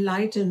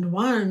self-enlightened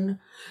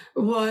one,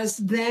 was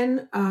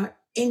then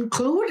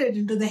included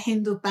into the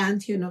Hindu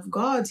pantheon of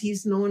gods.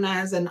 He's known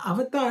as an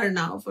avatar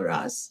now for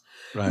us.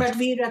 Right. But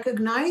we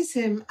recognize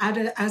him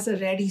as a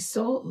ready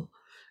soul.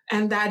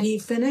 And that he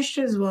finished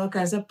his work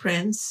as a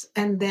prince,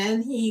 and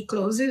then he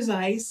closed his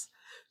eyes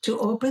to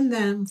open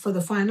them for the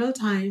final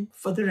time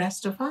for the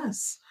rest of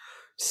us.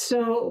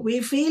 So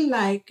we feel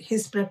like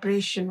his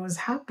preparation was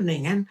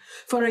happening. And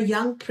for a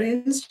young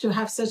prince to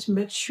have such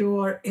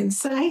mature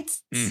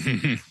insights,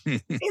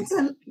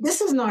 this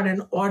is not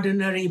an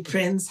ordinary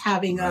prince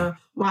having a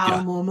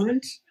wow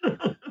moment.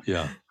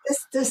 So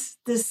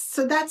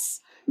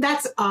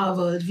that's our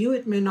worldview.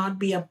 It may not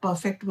be a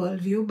perfect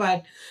worldview,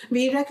 but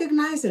we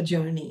recognize a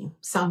journey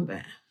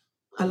somewhere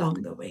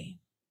along the way.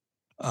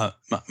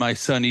 My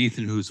son,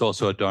 Ethan, who's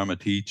also a Dharma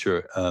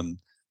teacher,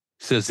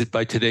 says that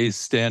by today's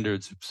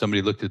standards, if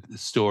somebody looked at the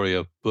story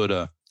of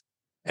Buddha,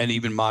 and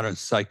even modern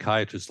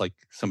psychiatrists like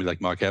somebody like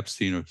Mark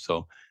Epstein or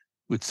so,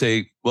 would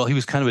say, well, he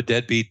was kind of a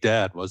deadbeat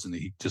dad, wasn't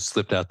he? He just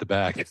slipped out the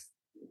back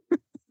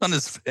on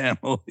his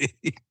family.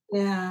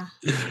 Yeah,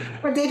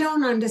 but they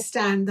don't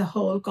understand the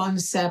whole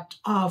concept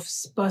of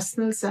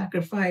personal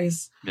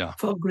sacrifice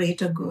for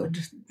greater good.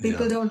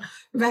 People don't,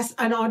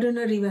 an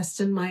ordinary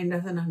Western mind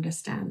doesn't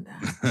understand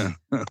that.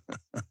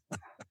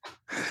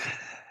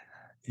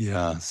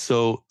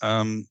 So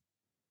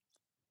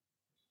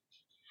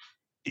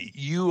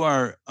you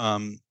are,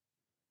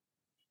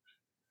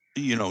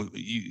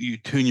 you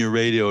tune your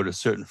radio to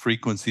certain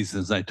frequencies.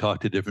 As I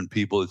talk to different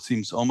people, it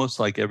seems almost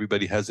like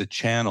everybody has a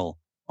channel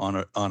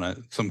on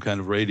some kind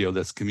of radio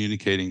that's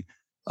communicating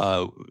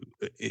a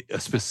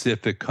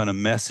specific kind of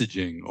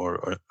messaging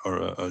or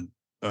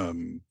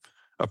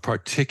a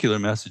particular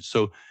message.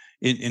 So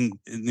in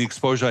the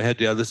exposure I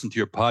had, I listened to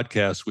your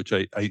podcast, which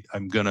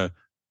I'm going to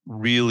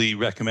really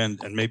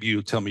recommend, and maybe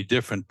you'll tell me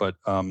different, but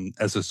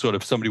as a sort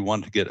of somebody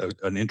wanted to get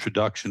an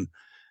introduction,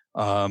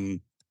 the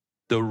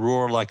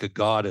Roar Like a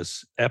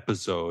Goddess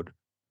episode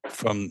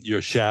from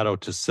your Shadow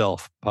to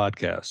Self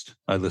podcast.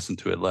 I listened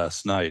to it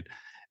last night,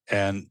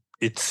 and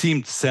it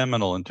seemed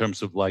seminal in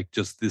terms of like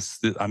just this.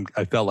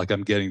 I felt like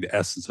I'm getting the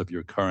essence of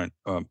your current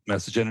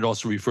message, and it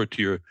also referred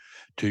to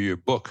your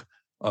book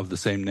of the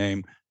same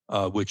name,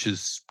 which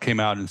came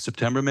out in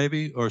September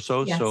maybe or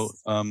so. Yes. So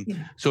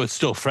it's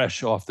still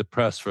fresh off the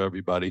press for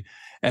everybody,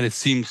 and it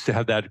seems to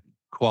have that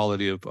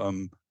quality of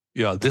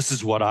this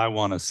is what I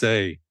want to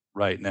say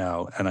right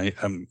now, and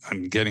I'm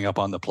getting up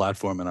on the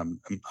platform and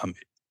I'm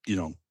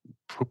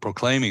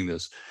proclaiming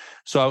this.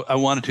 So I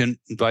wanted to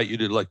invite you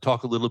to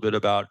talk a little bit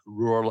about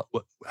roar.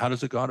 How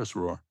does a goddess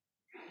roar?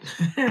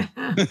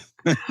 Can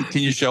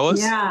you show us?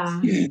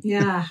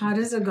 Yeah. How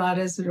does a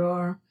goddess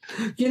roar?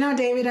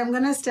 David, I'm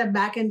going to step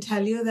back and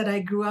tell you that I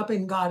grew up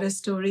in goddess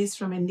stories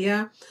from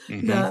India.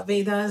 Mm-hmm. The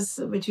Vedas,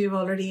 which we've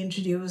already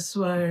introduced,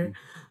 were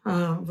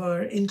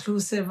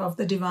inclusive of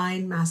the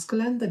divine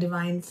masculine, the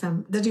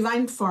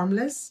divine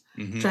formless,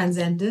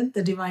 transcendent,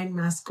 the divine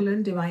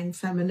masculine, divine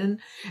feminine,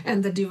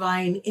 and the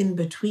divine in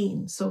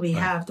between. So we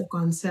have the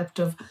concept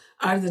of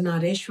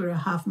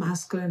Ardhanarishwara, half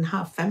masculine,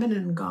 half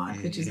feminine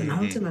God, which is an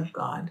ultimate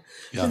God.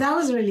 Yeah. So that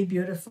was really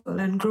beautiful.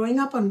 And growing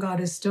up on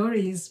goddess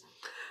stories,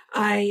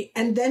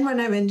 and then when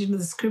I went into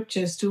the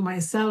scriptures to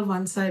myself,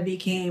 once I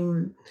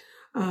became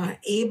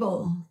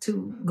able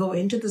to go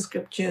into the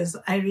scriptures,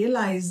 I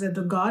realized that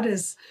the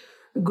goddess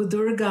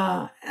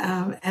Durga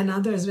and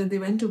others, when they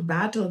went to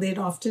battle, they'd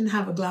often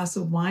have a glass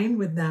of wine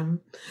with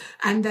them.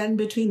 And then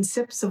between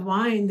sips of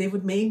wine, they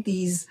would make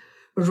these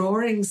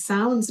roaring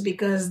sounds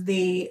because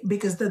the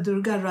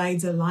Durga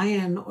rides a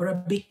lion or a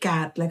big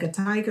cat like a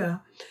tiger.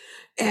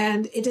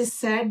 And it is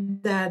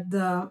said that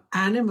the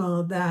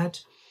animal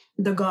that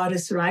the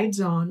goddess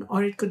rides on,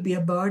 or it could be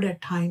a bird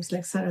at times,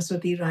 like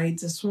Saraswati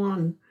rides a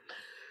swan,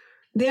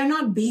 they are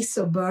not beasts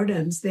or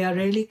burdens. They are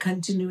really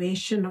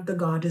continuation of the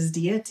goddess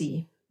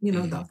deity,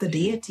 of the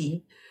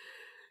deity.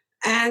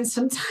 And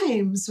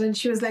sometimes when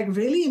she was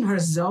really in her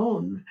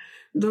zone,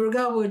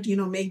 Durga would,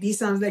 make these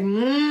sounds like,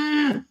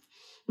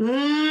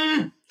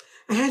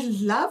 I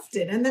loved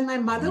it. And then my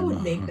mother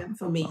would make them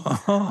for me.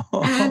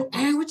 And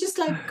it would just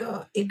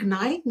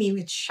ignite me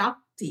with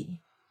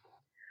Shakti.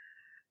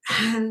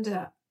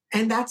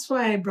 And that's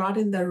why I brought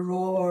in the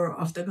roar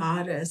of the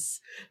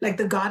goddess. Like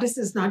the goddess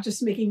is not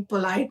just making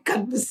polite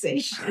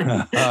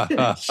conversation.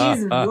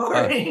 She's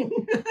roaring.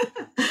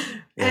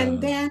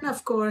 And then,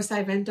 of course,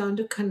 I went on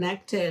to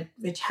Connect It,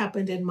 which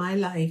happened in my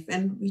life.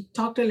 And we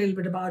talked a little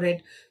bit about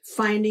it,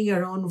 finding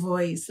your own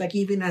voice. Like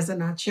even as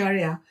an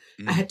Acharya,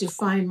 I had to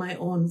find my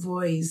own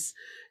voice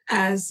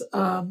as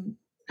a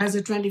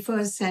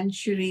 21st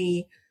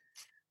century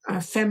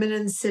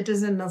feminine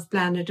citizen of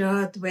planet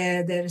Earth,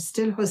 where there is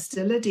still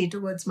hostility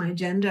towards my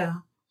gender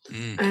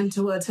and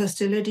towards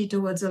hostility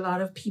towards a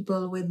lot of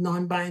people with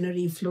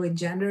non-binary fluid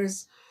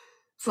genders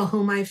for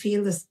whom I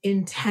feel this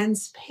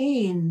intense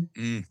pain.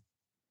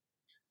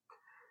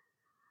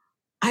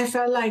 I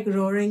felt like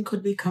roaring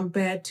could be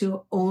compared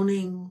to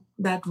owning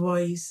that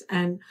voice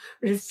and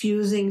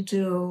refusing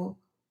to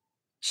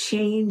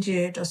change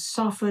it or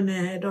soften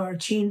it or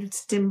change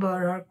its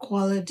timbre or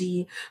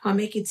quality or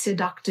make it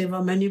seductive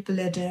or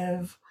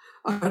manipulative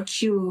or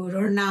cute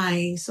or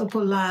nice or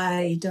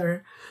polite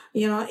or,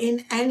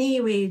 in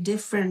any way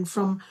different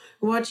from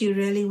what you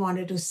really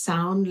wanted to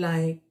sound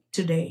like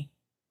today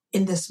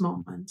in this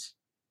moment.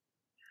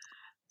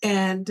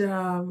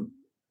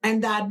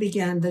 And that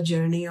began the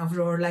journey of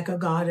Roar Like a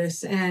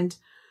Goddess. And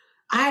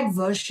I had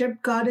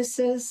worshipped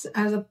goddesses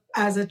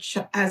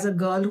as a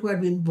girl who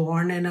had been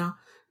born in a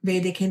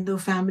Vedic Hindu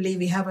family.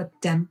 We have a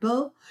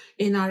temple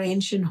in our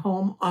ancient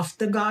home of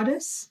the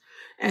goddess.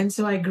 And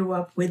so I grew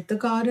up with the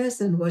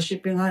goddess and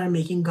worshiping her and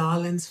making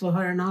garlands for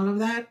her and all of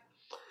that.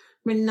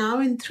 But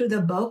now through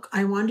the book,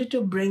 I wanted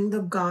to bring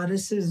the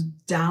goddesses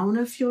down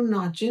a few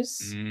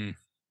notches.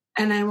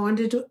 And I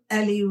wanted to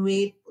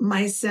elevate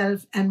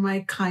myself and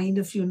my kind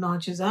a few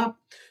notches up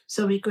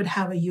so we could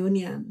have a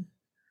union.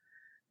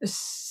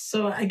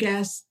 So I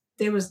guess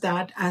there was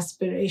that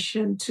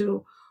aspiration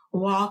to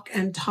walk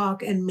and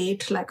talk and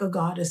mate like a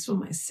goddess for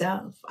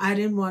myself. I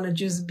didn't want to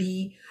just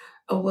be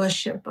a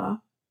worshiper.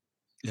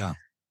 Yeah.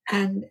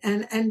 And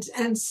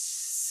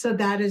so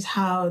that is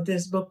how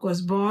this book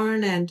was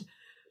born. And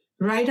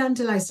right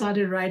until I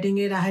started writing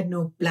it, I had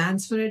no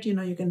plans for it.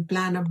 You can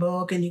plan a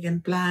book and you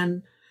can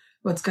plan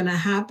what's going to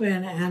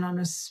happen. And on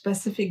a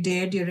specific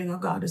day during a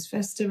goddess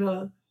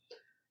festival,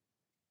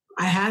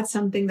 I had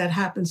something that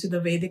happens to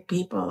the Vedic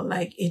people.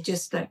 I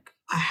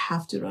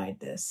have to write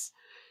this.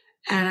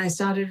 And I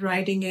started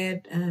writing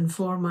it. And in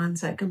 4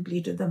 months, I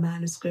completed the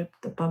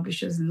manuscript. The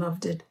publishers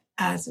loved it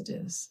as it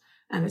is.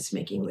 And it's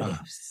making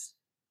waves.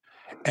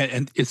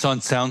 And it's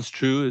on Sounds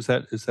True. Is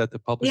that the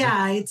publisher?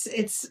 Yeah,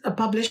 it's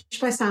published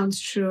by Sounds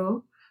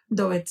True,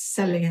 though it's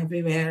selling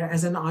everywhere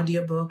as an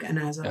audiobook and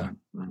as a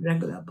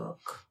regular book.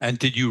 And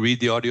did you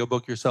read the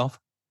audiobook yourself?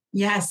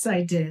 Yes,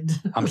 I did.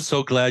 I'm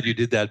so glad you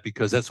did that,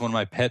 because that's one of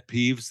my pet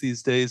peeves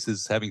these days,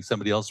 is having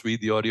somebody else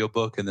read the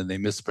audiobook and then they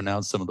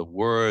mispronounce some of the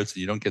words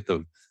and you don't get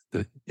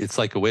it's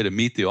like a way to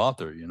meet the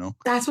author,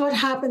 That's what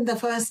happened the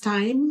first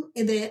time.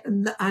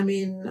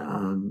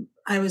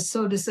 I was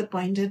so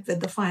disappointed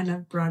with the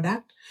final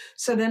product.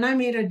 So then I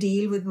made a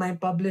deal with my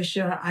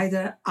publisher.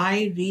 Either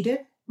I read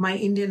it, my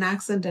Indian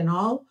accent and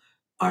all,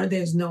 or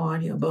there's no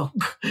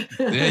audiobook.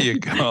 There you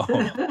go.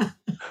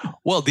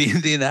 Well, the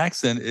Indian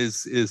accent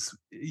is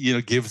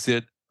gives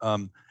it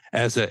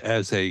as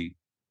the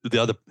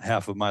other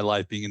half of my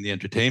life being in the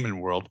entertainment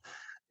world,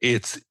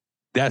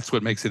 that's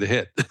what makes it a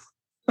hit.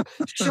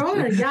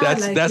 Sure, yeah.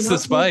 That's the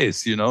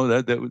spice,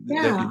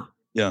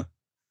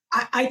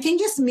 I think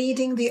just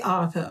meeting the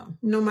author,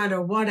 no matter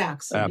what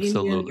accent,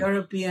 Absolutely. Indian,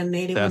 European,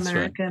 Native That's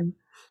American,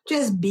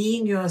 just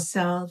being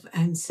yourself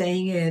and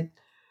saying it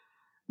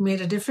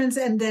made a difference.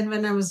 And then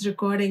when I was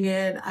recording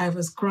it, I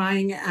was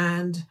crying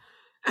and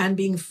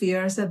being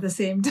fierce at the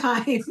same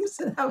time.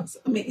 So that was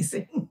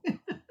amazing.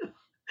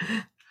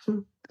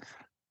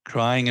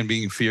 Crying and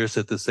being fierce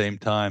at the same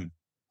time.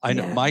 I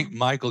know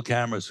Michael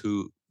Cameras,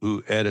 who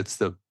edits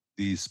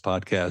these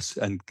podcasts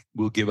and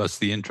will give us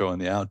the intro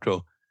and the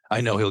outro. I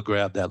know he'll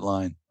grab that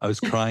line. I was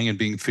crying and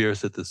being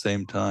fierce at the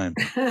same time.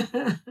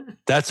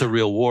 That's a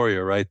real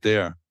warrior right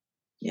there.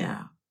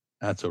 Yeah.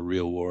 That's a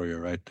real warrior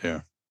right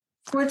there.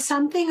 What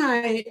something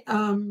I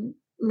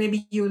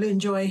maybe you'll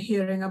enjoy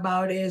hearing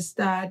about is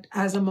that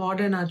as a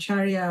modern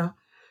Acharya,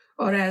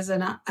 or as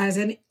an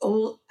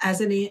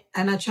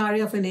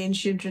Acharya of an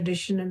ancient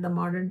tradition in the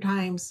modern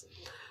times,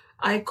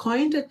 I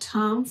coined a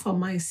term for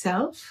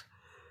myself,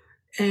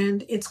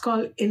 and it's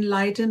called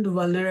enlightened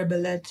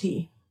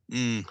vulnerability.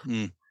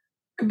 Mm-hmm.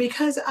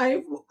 Because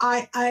I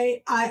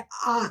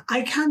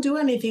can't do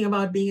anything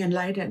about being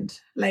enlightened.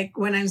 Like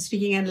when I'm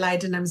speaking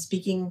enlightened, I'm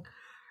speaking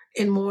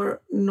in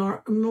more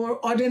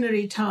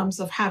ordinary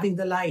terms of having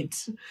the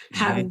light,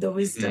 having the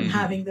wisdom,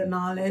 having the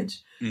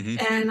knowledge. Mm-hmm.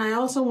 And I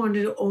also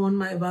wanted to own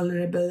my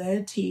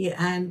vulnerability.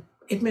 And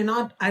it may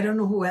not, I don't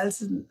know who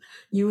else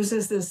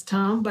uses this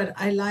term, but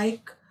I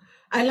like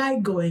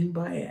going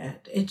by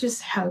it. It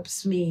just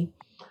helps me.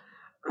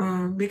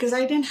 Because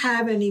I didn't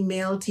have any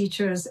male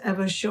teachers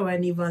ever show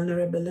any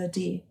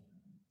vulnerability.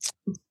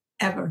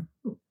 ever.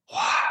 Wow.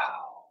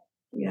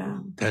 Yeah.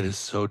 That is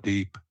so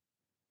deep.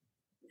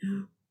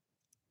 Yeah.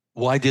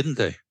 Why didn't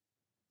they?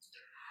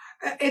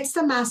 It's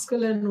the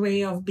masculine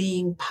way of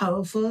being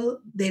powerful.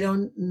 They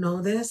don't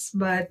know this,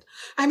 but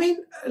I mean,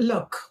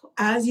 look,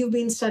 as you've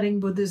been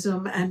studying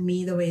Buddhism and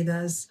me, the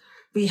Vedas,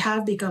 we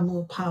have become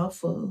more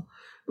powerful.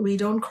 We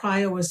don't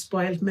cry over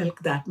spoiled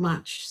milk that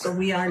much, so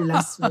we are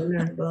less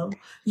vulnerable.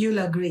 You'll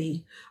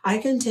agree. I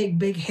can take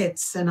big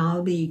hits and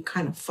I'll be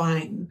kind of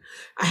fine.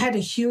 I had a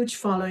huge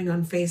following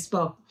on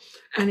Facebook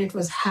and it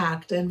was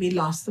hacked and we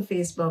lost the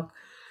Facebook.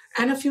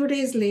 And a few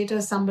days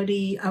later,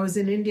 I was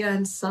in India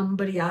and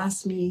somebody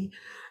asked me,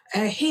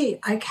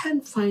 hey, I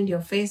can't find your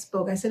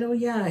Facebook. I said, oh,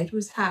 yeah, it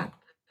was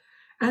hacked.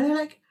 And they're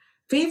like,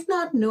 we've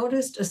not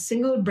noticed a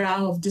single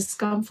brow of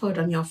discomfort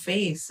on your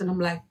face. And I'm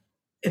like,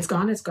 it's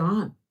gone, it's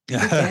gone. Who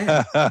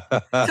cares? So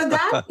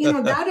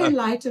that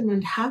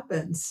enlightenment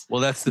happens.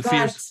 Well, that's the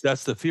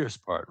fierce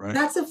part, right?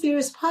 That's the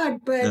fierce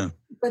part, but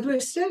we're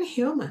still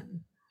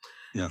human.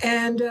 Yeah.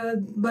 And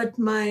but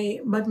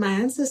my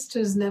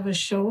ancestors never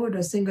showed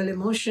a single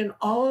emotion.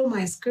 All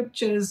my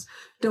scriptures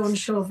don't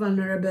show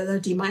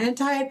vulnerability. My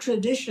entire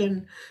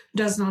tradition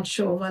does not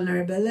show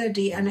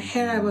vulnerability. And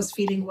here I was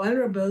feeling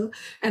vulnerable,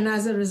 and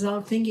as a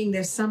result, thinking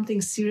there's something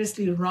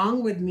seriously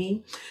wrong with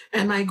me.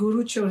 And my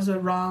guru chose a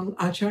wrong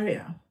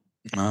Acharya.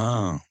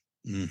 Oh.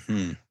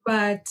 Mm-hmm.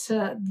 But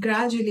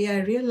gradually,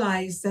 I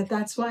realized that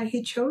that's why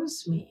he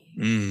chose me.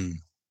 Mm.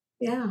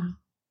 Yeah.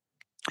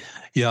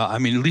 Yeah, I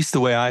mean, at least the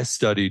way I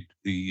studied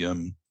the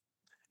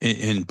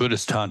in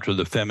Buddhist Tantra,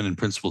 the feminine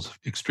principle is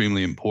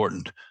extremely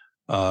important.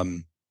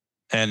 And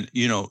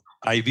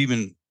I've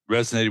even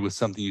resonated with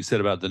something you said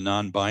about the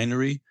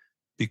non-binary,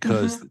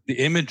 because the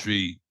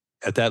imagery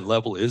at that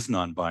level is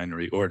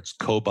non-binary, or it's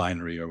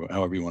co-binary, or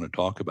however you want to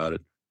talk about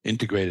it,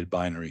 integrated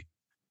binary.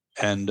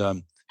 And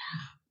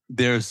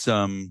there's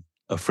a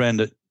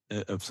friend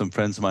of some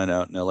friends of mine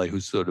out in LA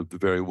who's sort of a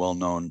very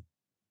well-known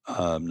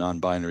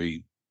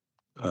non-binary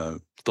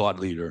thought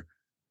leader.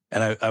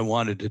 And I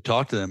wanted to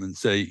talk to them and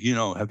say,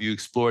 have you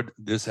explored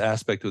this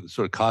aspect of the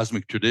sort of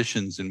cosmic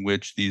traditions in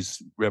which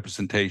these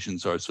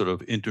representations are sort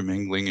of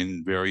intermingling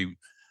in very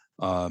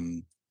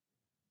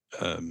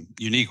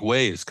unique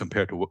ways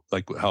compared to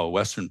like how a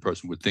Western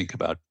person would think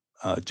about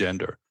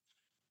gender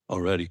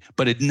already.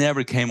 But it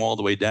never came all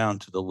the way down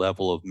to the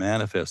level of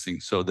manifesting,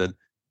 so that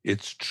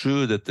it's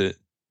true that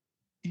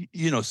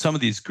some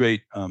of these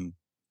great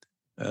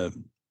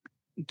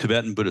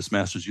Tibetan Buddhist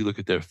masters, you look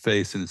at their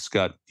face and it's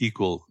got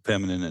equal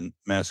feminine and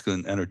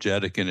masculine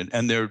energetic in it.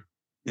 And they're,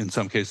 in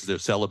some cases, they're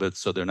celibates,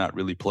 so they're not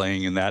really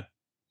playing in that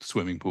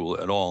swimming pool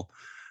at all.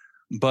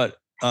 But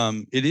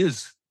it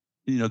is,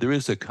 there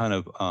is a kind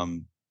of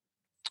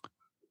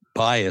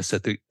bias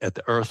at the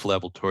earth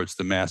level towards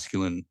the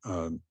masculine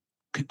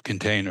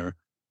container,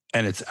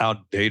 and it's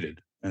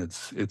outdated. And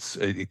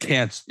it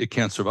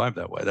can't survive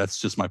that way. That's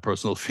just my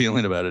personal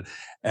feeling about it.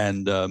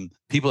 And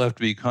people have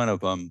to be kind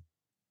of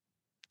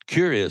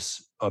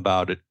curious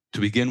about it to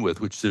begin with,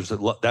 which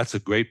that's a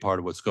great part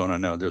of what's going on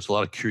now. There's a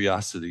lot of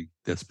curiosity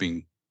that's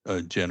being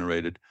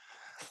generated.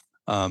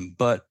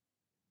 But,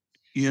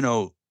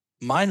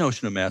 my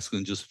notion of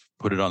masculine, just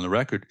put it on the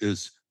record,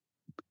 is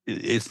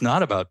it's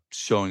not about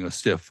showing a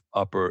stiff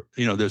upper,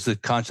 there's a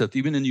concept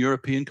even in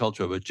European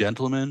culture of a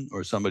gentleman,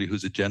 or somebody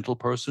who's a gentle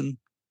person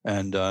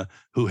and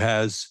who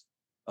has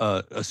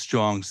a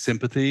strong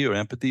sympathy or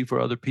empathy for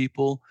other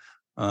people.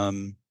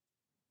 So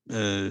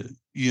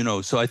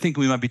I think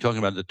we might be talking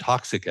about the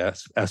toxic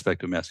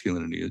aspect of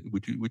masculinity.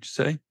 Would you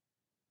say?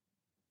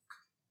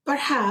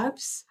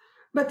 Perhaps,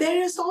 but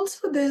there is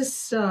also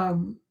this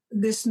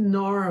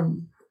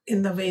norm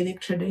in the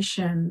Vedic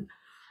tradition,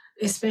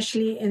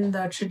 especially in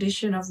the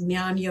tradition of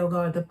Jnana Yoga,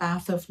 or the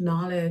path of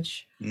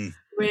knowledge,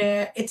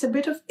 where it's a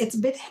bit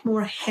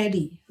more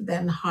heady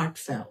than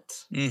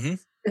heartfelt. Mm-hmm.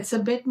 It's a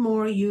bit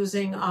more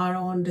using our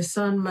own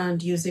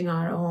discernment, using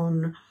our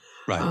own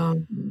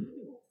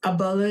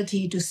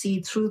ability to see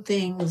through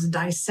things,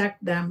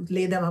 dissect them,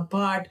 lay them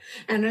apart.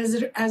 And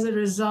as a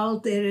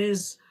result,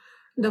 the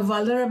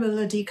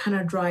vulnerability kind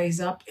of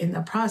dries up in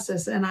the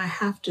process. And I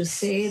have to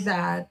say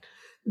that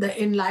the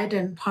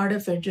enlightened part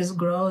of it just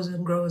grows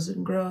and grows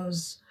and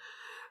grows.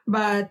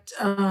 But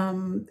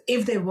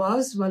if there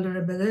was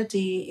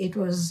vulnerability, it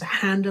was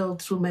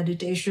handled through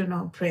meditation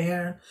or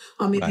prayer,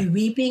 or maybe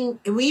weeping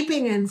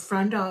in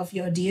front of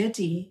your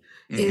deity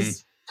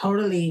is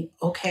totally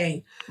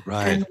okay.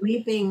 Right. And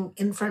weeping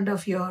in front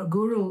of your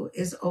guru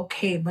is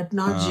okay, but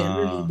not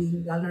generally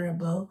being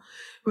vulnerable.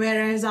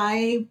 Whereas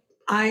I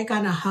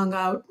kind of hung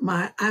out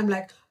I'm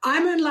like,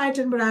 I'm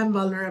enlightened, but I'm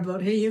vulnerable.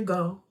 Here you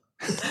go.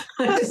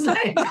 It's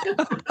like,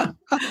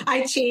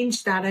 I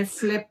changed that. I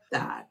flipped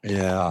that.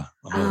 Yeah.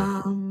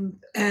 And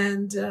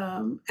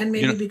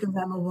maybe because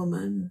I'm a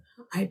woman.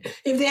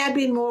 If there had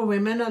been more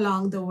women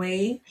along the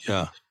way,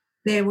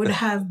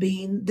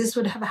 this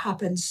would have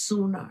happened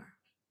sooner.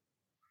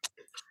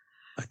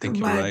 I think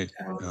you're right.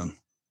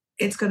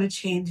 It's going to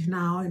change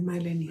now in my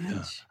lineage.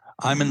 Yeah.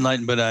 I'm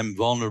enlightened, but I'm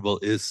vulnerable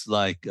is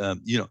like,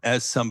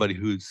 as somebody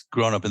who's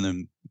grown up in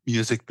the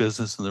music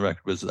business and the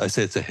record business. I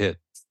say it's a hit.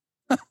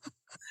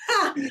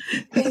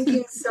 Thank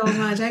you so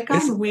much. I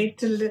can't wait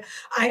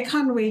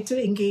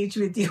to engage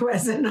with you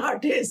as an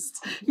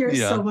artist. You're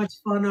so much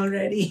fun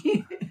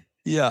already.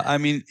 Yeah, I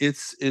mean,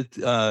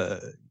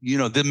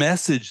 the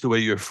message, the way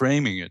you're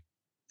framing it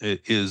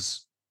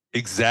is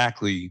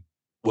exactly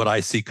what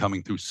I see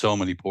coming through so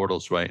many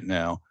portals right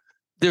now.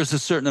 There's a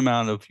certain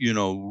amount of,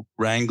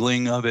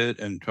 wrangling of it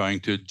and trying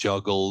to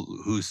juggle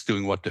who's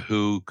doing what to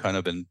who, kind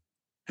of in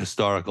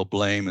historical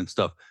blame and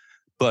stuff.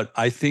 But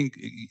I think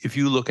if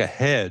you look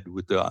ahead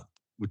with the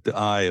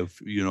eye of,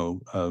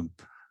 the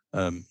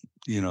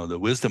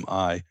wisdom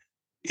eye,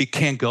 it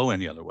can't go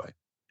any other way.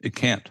 It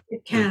can't.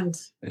 It can't.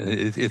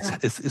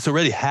 It's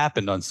already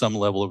happened on some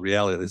level of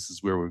reality. This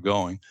is where we're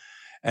going.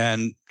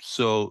 And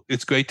so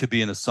it's great to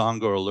be in a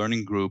Sangha or a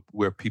learning group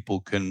where people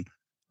can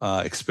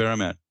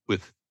experiment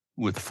with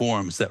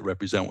forms that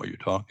represent what you're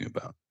talking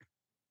about.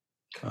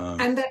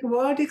 And that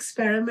word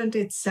experiment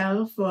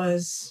itself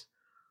was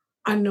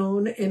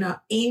unknown in an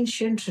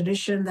ancient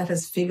tradition that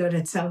has figured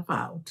itself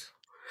out.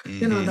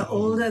 Mm-hmm. The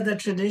older the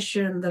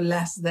tradition, the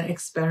less the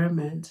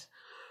experiment.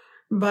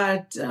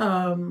 But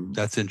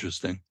that's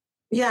interesting.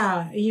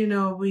 Yeah,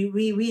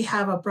 we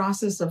have a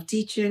process of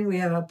teaching. We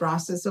have a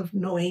process of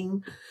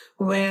knowing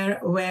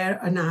where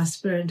an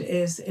aspirant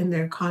is in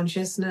their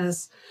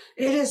consciousness.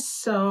 It is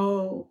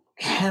so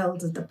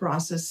held, the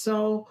process.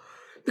 So,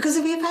 because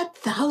we've had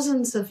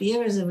thousands of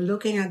years of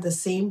looking at the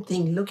same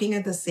thing, looking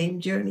at the same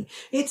journey.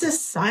 It's a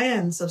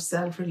science of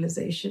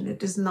self-realization.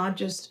 It is not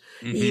just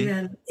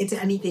it's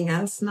anything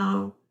else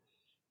now.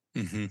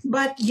 Mm-hmm.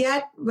 But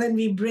yet, when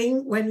we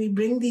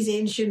bring these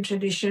ancient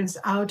traditions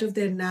out of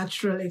their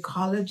natural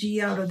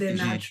ecology, out of their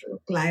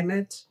natural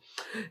climate,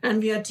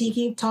 and we are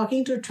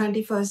talking to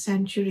 21st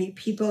century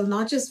people,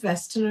 not just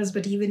Westerners,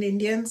 but even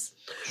Indians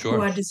who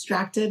are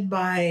distracted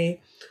by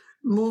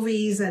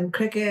movies and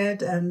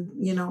cricket and,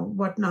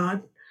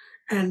 whatnot,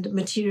 and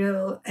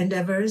material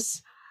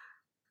endeavors,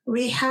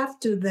 we have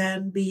to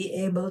then be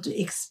able to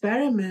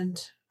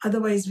experiment.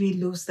 Otherwise, we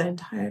lose the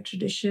entire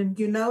tradition.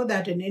 You know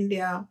that in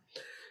India,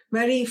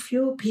 very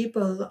few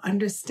people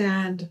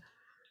understand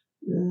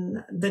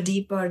the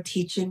deeper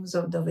teachings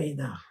of the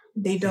Veda.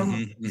 They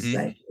don't. It's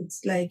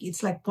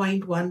like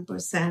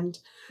 0.1%.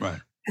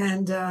 Right.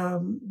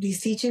 And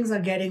these teachings are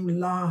getting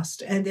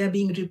lost, and they're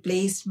being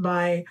replaced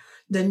by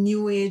the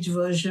New Age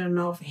version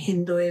of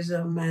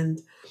Hinduism and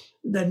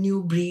the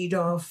new breed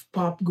of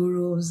pop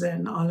gurus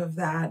and all of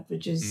that,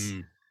 which is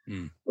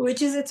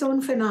its own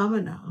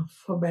phenomena,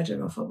 for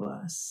better or for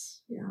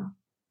worse. Yeah.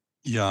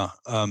 Yeah.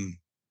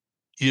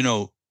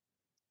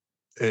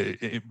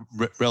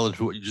 Relative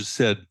to what you just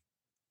said,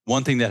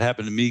 one thing that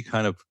happened to me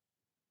kind of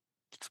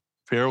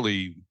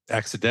fairly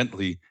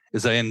accidentally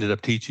is I ended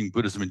up teaching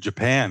Buddhism in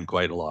Japan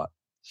quite a lot.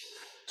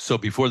 So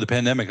before the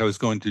pandemic, I was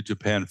going to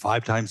Japan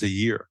 5 times a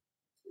year.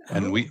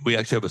 And we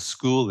actually have a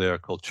school there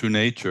called True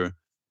Nature.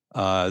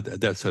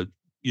 That's a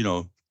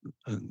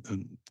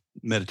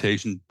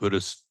meditation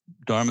Buddhist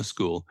Dharma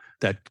school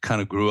that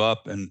kind of grew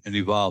up and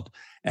evolved.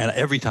 And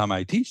every time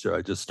I teach there,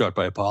 I just start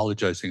by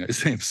apologizing. I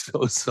say, I'm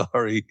so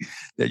sorry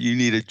that you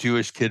need a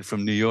Jewish kid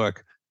from New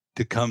York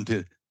to come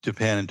to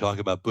Japan and talk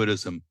about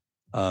Buddhism.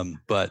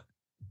 But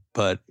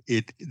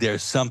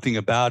there's something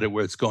about it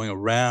where it's going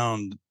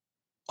around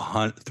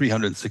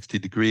 360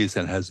 degrees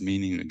and has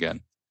meaning again,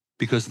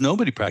 because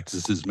nobody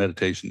practices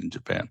meditation in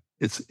Japan.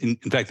 It's in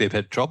fact, they've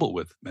had trouble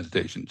with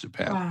meditation in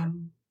Japan. Wow.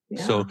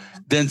 Yeah. So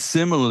then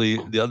similarly,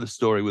 the other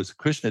story was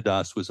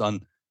Krishnadas was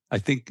on, I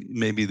think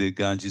maybe the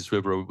Ganges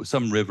River or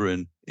some river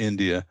in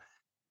India,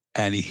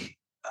 and he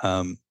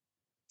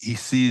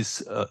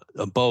sees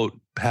a boat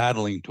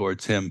paddling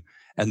towards him,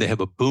 and they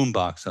have a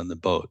boombox on the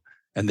boat,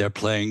 and they're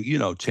playing,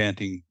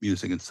 chanting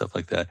music and stuff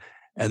like that,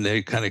 and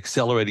they're kind of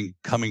accelerating,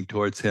 coming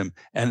towards him,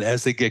 and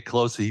as they get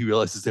closer, he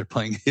realizes they're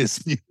playing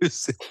his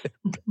music.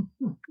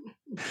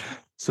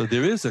 So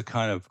there is a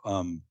kind of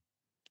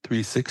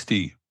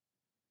 360,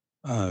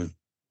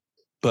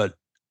 but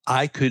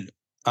I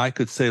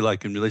could say,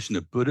 like in relation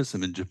to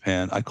Buddhism in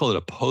Japan, I call it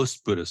a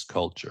post-Buddhist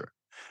culture.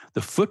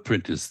 The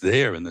footprint is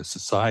there in the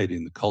society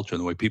and the culture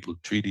and the way people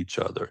treat each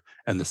other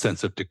and the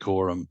sense of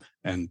decorum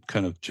and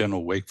kind of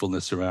general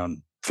wakefulness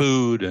around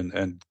food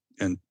and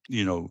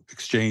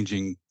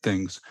exchanging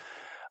things.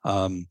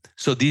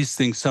 So these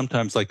things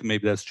sometimes, like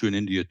maybe that's true in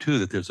India too,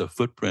 that there's a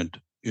footprint,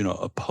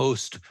 a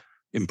post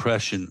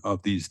impression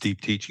of these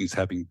deep teachings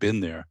having been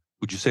there.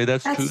 Would you say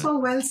that's true? That's so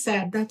well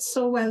said. That's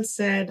so well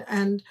said.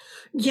 And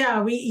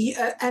yeah,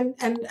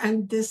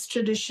 and this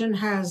tradition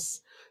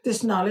has,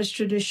 this knowledge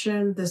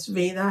tradition, this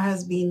Veda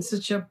has been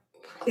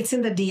it's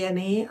in the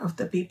DNA of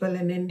the people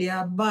in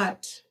India,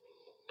 but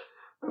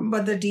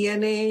the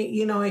DNA,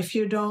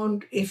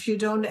 if you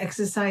don't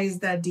exercise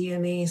that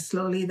DNA,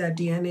 slowly that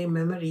DNA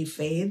memory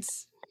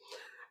fades.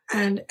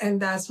 And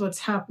that's what's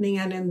happening.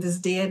 And in this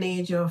day and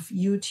age of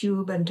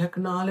YouTube and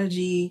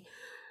technology,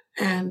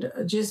 And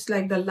just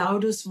like the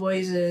loudest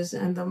voices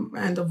and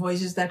the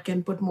voices that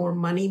can put more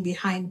money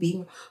behind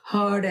being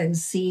heard and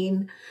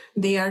seen,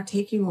 they are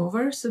taking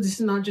over. So this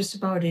is not just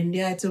about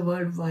India, it's a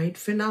worldwide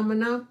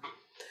phenomena.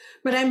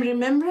 But I'm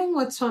remembering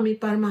what Swami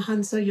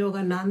Paramahansa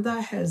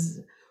Yogananda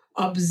has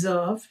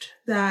observed,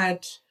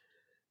 that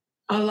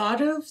a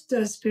lot of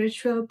the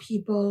spiritual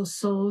people,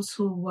 souls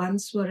who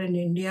once were in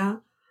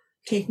India,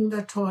 taking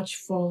the torch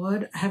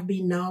forward, have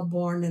been now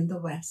born in the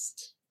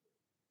West.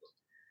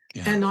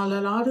 Yeah. And a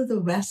lot of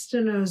the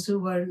Westerners who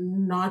were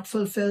not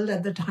fulfilled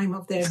at the time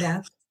of their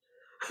death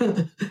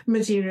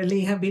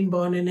materially have been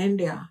born in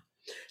India.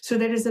 So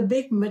there is a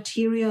big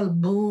material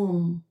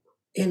boom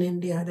in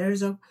India.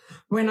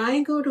 When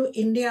I go to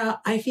India,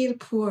 I feel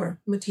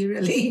poor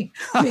materially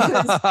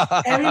because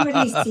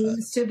everybody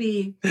seems to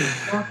be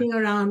walking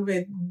around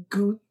with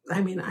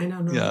I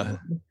don't know, yeah,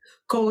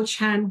 Coach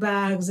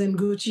handbags and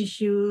Gucci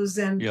shoes,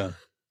 and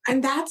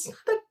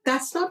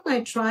that's not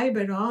my tribe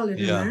at all in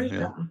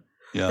America.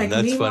 Yeah, like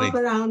that's we funny. Walk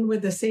around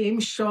with the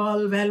same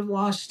shawl, well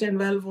washed and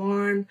well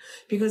worn,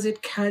 because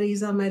it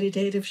carries a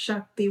meditative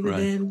Shakti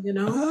within,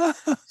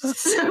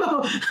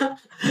 So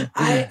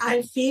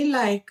I feel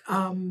like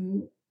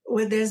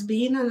there's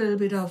been a little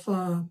bit of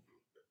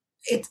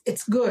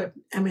it's good.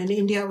 I mean,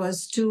 India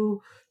was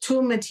too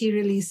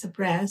materially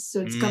suppressed,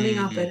 so it's coming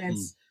up in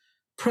its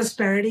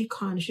prosperity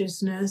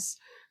consciousness,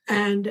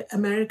 and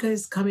America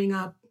is coming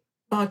up.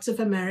 Parts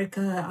of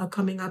America are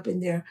coming up in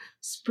their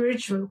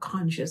spiritual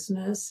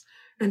consciousness.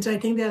 And so I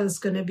think there's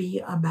going to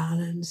be a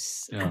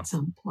balance at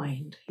some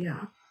point.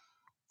 Yeah.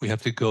 We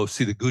have to go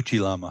see the Gucci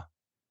Lama.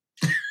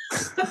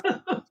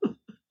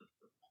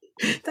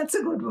 That's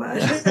a good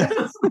word.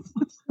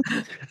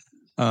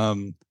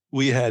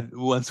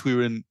 Once we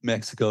were in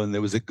Mexico, and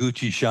there was a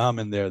Gucci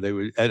shaman there. They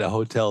were at a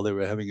hotel. They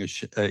were having a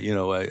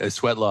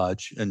sweat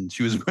lodge, and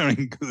she was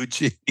wearing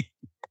Gucci.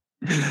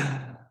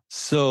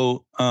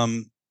 So,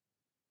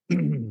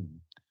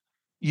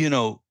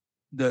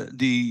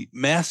 the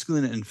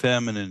masculine and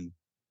feminine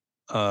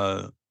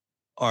are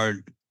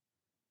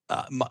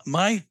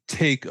my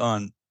take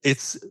on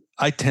it's.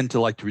 I tend to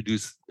like to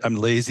reduce. I'm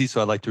lazy, so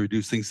I like to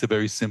reduce things to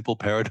very simple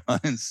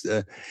paradigms.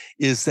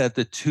 Is that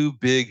the two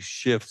big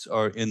shifts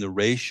are in the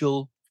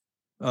racial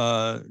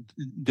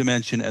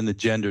dimension and the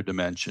gender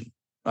dimension?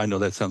 I know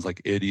that sounds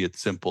like idiot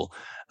simple,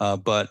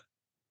 but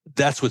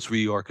that's what's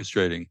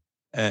reorchestrating.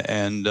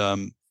 And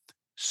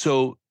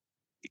so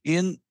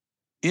in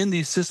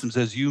these systems,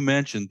 as you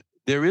mentioned,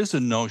 there is a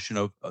notion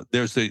of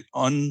there's the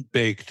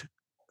unbaked,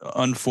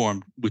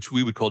 unformed, which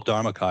we would call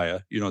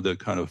Dharmakaya, the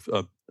kind of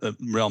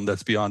realm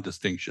that's beyond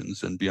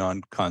distinctions and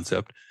beyond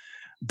concept.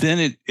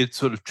 Then it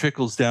sort of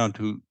trickles down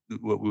to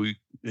what we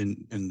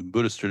in the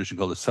Buddhist tradition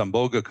call the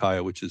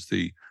Sambhogakaya, which is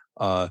the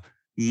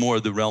more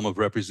the realm of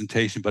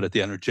representation, but at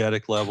the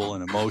energetic level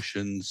and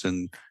emotions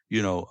and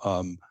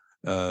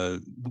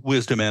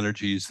wisdom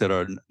energies that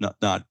are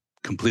not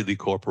completely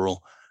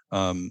corporal,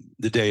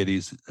 the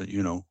deities,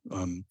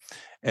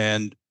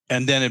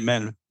 and then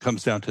it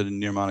comes down to the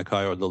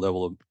Nirmanakaya, or the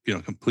level of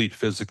complete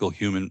physical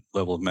human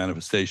level of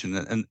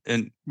manifestation,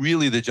 and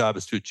really the job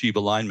is to achieve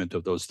alignment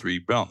of those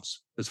three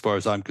realms. As far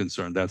as I'm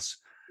concerned, that's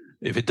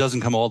if it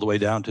doesn't come all the way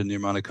down to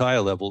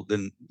Nirmanakaya level,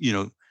 then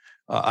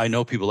I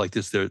know people like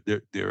this.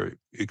 They're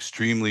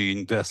extremely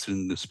invested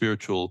in the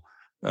spiritual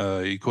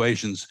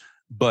equations,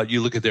 but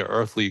you look at their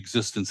earthly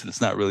existence, and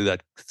it's not really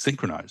that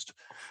synchronized,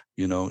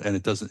 and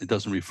it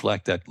doesn't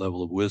reflect that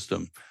level of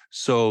wisdom.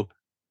 So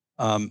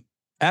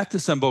at the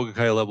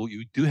Sambhogakaya level,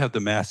 you do have the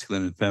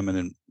masculine and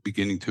feminine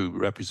beginning to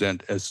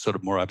represent as sort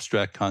of more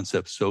abstract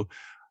concepts. So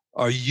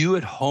are you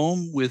at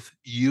home with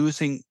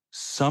using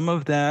some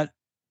of that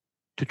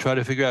to try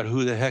to figure out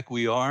who the heck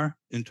we are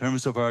in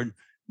terms of our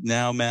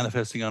now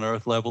manifesting on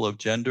earth level of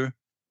gender?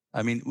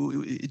 I mean,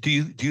 do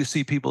you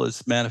see people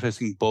as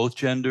manifesting both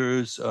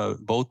genders,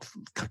 both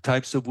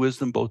types of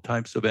wisdom, both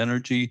types of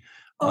energy?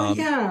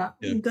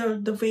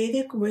 The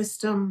Vedic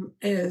wisdom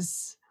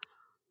is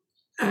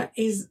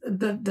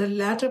the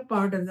latter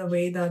part of the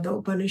Veda. The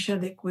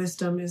Upanishadic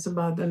wisdom is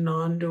about the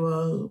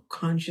non-dual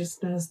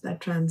consciousness that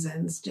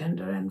transcends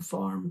gender and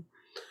form.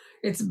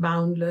 It's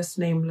boundless,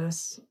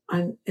 nameless,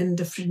 and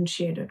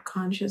undifferentiated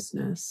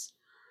consciousness.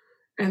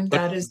 And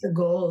that is the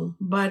goal.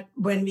 But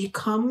when we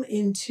come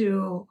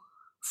into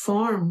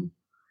form,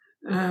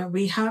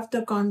 we have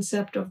the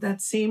concept of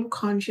that same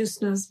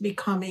consciousness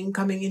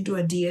coming into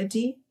a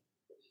deity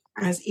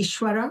as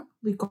Ishvara.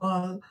 We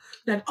call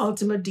that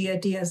ultimate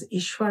deity as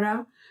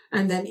Ishvara.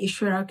 And then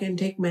Ishvara can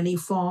take many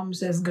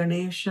forms as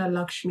Ganesha,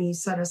 Lakshmi,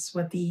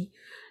 Saraswati.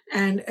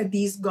 And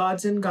these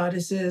gods and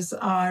goddesses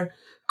are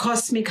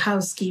cosmic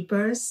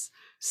housekeepers.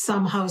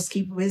 Some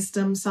housekeep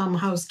wisdom, some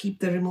housekeep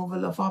the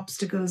removal of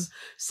obstacles,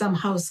 some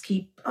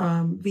housekeep,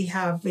 we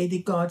have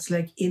Vedic gods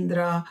like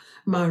Indra,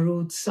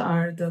 Maruts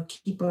are the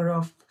keeper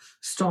of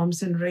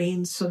storms and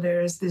rains. So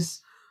there is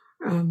this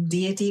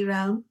deity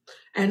realm.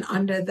 And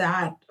under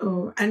that,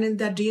 and in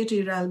that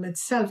deity realm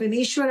itself, in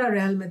Ishvara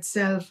realm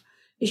itself,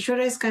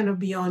 Ishvara is kind of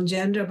beyond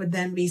gender, but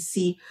then we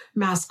see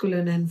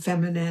masculine and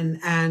feminine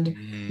and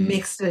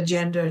mixed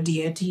gender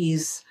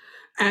deities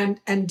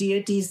and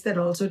deities that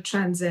also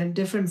transcend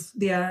different,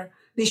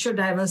 they show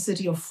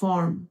diversity of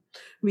form.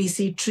 We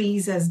see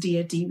trees as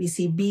deity, we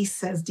see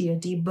beasts as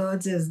deity,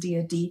 birds as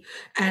deity,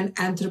 and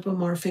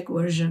anthropomorphic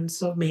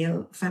versions of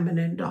male,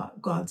 feminine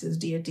gods as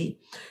deity.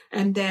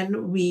 And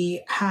then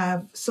we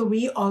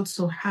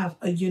also have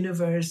a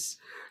universe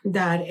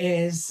that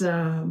is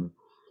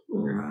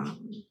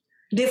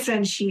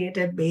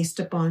differentiated based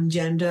upon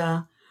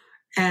gender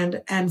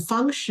and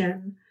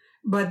function,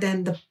 but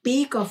then the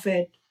peak of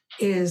it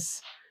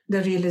is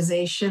the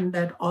realization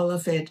that all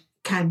of it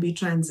can be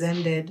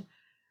transcended,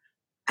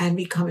 and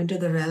we come into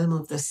the realm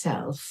of the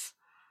self,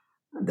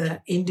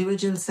 the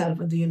individual self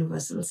and the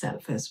universal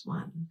self as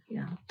one.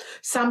 Yeah.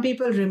 Some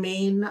people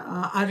remain,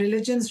 our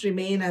religions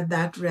remain at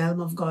that realm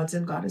of gods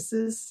and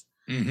goddesses,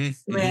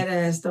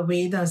 whereas the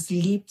Vedas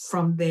leap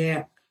from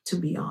there to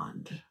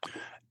beyond.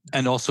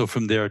 And also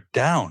from there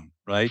down,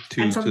 right?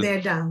 And from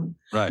there down.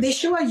 Right. They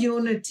show a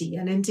unity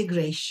and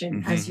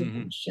integration, as you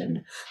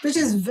mentioned, which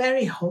is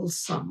very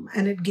wholesome.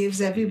 And it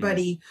gives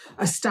everybody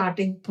a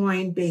starting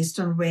point based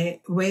on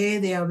where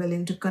they are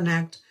willing to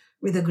connect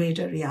with a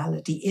greater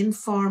reality, in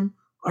form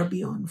or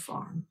beyond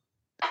form.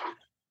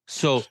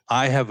 So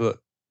I have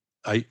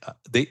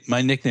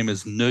my nickname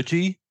is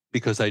Nudgy,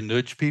 because I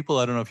nudge people.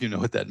 I don't know if you know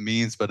what that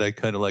means, but I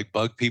kind of like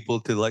bug people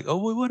to like, oh,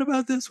 well, what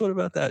about this? What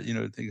about that? You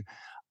know,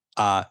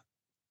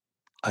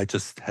 I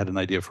just had an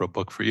idea for a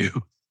book for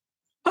you.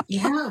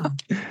 Yeah.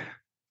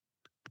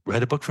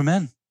 Write a book for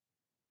men.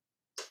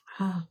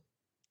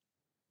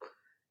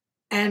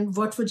 And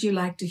what would you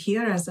like to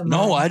hear as a man?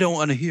 No, I don't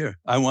want to hear.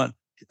 I want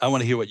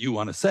to hear what you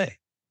want to say.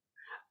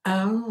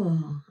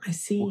 Oh, I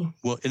see.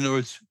 Well, in other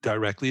words,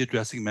 directly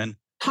addressing men.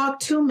 Talk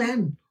to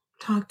men.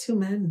 Talk to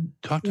men.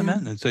 Talk to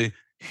men and say,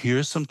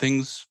 here's some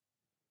things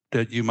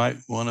that you might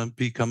want to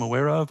become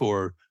aware of,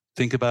 or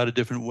think about a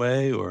different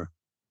way, or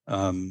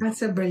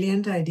that's a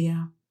brilliant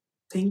idea.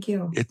 Thank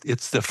you.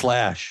 It's the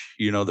flash,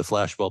 the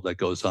flash bulb that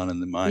goes on in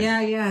the mind.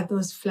 Yeah,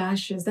 those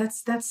flashes.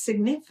 That's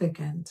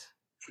significant.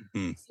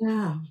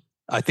 Yeah.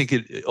 I think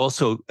it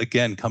also,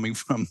 again, coming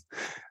from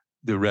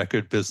the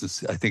record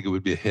business, I think it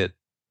would be a hit.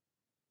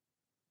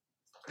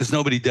 Because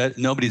nobody's done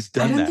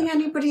that. I don't think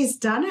anybody's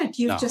done it.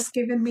 You've just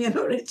given me an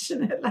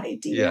original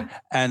idea. Yeah,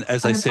 and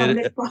as I said,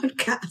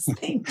 podcast.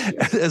 Thank you.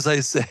 As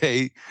I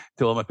say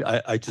to all my people,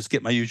 I just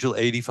get my usual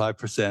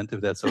 85%, if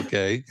that's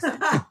okay.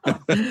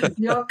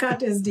 Your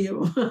cut is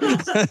due.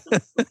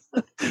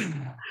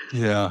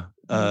 Yeah,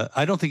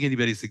 I don't think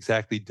anybody's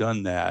exactly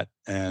done that,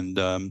 and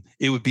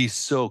it would be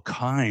so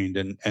kind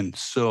and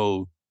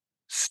so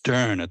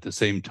stern at the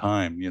same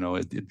time.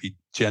 It'd be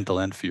gentle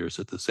and fierce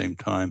at the same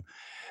time.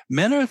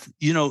 Men are,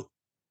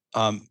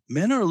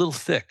 men are a little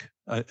thick.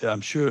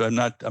 I'm sure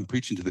I'm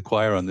preaching to the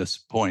choir on this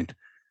point.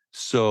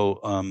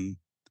 So,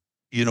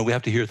 we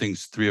have to hear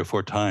things 3 or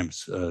 4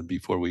 times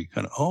before we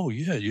kind of, oh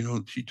yeah,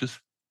 she just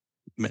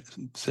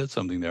said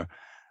something there.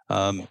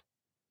 But,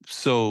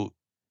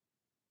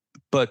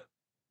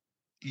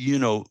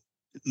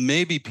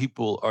 maybe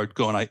people are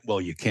going,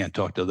 well, you can't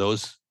talk to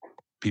those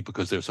people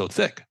because they're so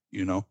thick,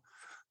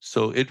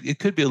 So it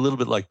could be a little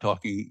bit like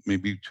talking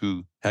maybe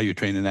to how you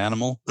train an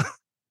animal.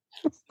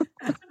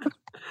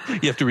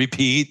 You have to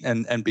repeat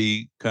and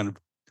be kind of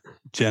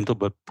gentle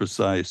but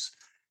precise.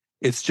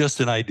 It's just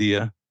an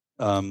idea.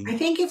 I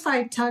think if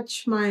I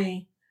touch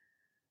I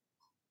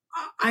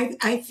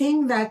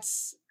think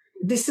this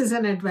is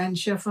an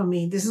adventure for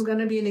me. This is going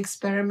to be an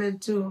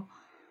experiment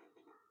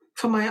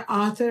for my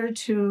author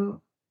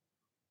to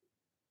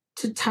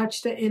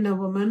touch the inner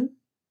woman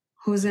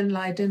who's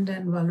enlightened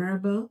and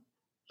vulnerable,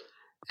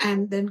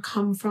 and then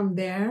come from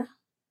there.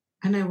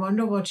 And I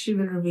wonder what she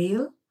will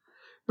reveal.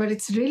 But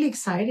it's really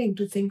exciting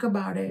to think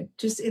about it.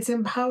 It's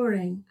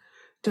empowering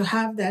to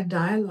have that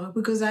dialogue,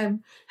 because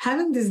I'm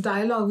having this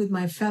dialogue with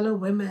my fellow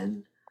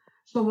women.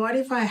 But what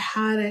if I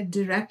had it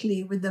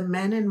directly with the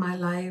men in my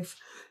life,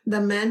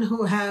 the men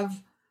who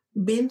have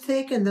been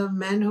thick and the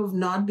men who've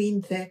not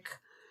been thick,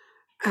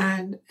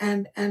 and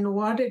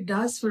what it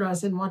does for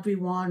us and what we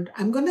want.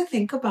 I'm going to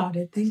think about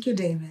it. Thank you,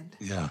 David.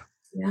 Yeah.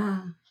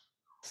 Yeah.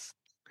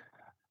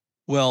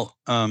 Well,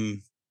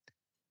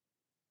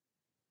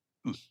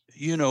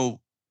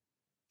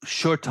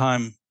 short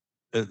time,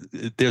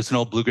 there's an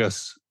old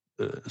bluegrass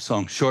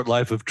song, Short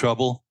Life of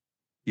Trouble,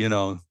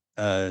 and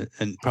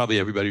probably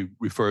everybody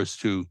refers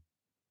to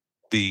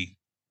the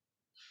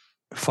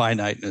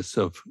finiteness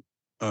of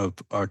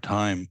our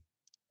time.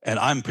 And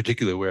I'm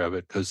particularly aware of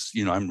it because,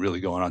 I'm really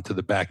going on to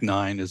the back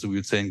nine, as we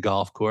would say in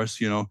golf course,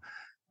 so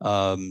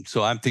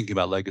I'm thinking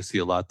about legacy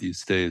a lot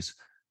these days.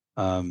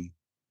 I'm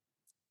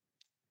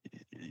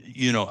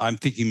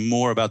thinking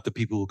more about the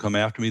people who come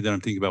after me than I'm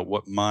thinking about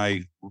what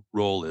my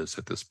role is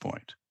at this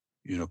point,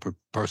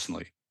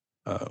 personally,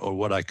 or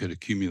what I could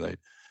accumulate.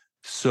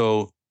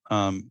 So,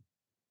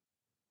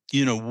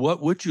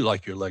 what would you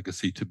like your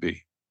legacy to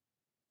be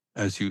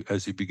as you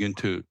begin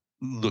to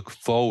look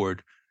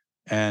forward?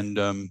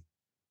 And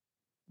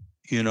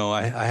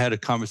I had a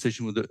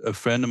conversation with a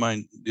friend of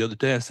mine the other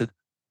day. I said,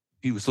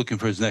 he was looking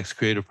for his next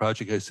creative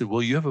project. I said,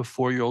 well, you have a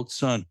 4-year-old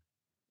son.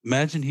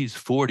 Imagine he's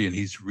 40 and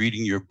he's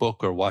reading your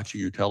book or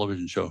watching your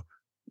television show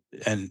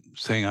and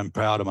saying, I'm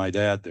proud of my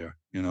dad there.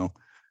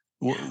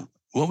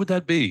 What would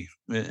that be?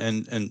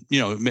 And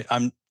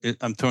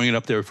I'm throwing it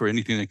up there for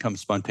anything that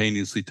comes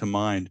spontaneously to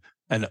mind.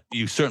 And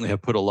you certainly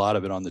have put a lot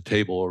of it on the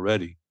table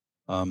already.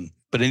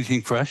 But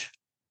anything fresh?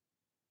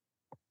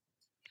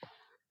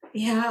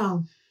 Yeah.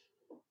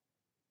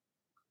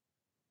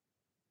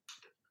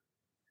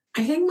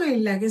 I think my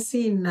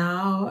legacy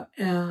now,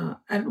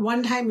 at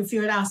one time, if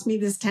you had asked me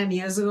this 10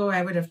 years ago,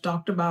 I would have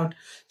talked about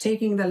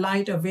taking the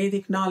light of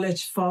Vedic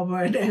knowledge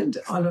forward and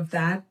all of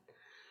that.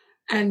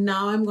 And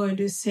now I'm going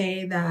to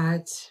say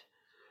that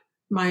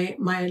my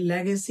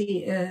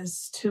legacy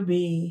is to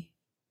be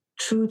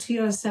true to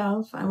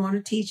yourself. I want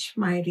to teach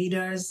my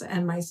readers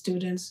and my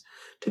students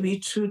to be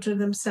true to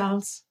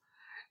themselves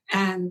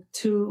and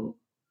to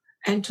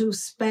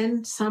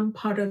spend some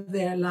part of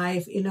their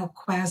life in a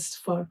quest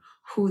for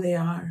who they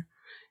are.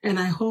 And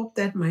I hope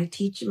that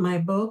my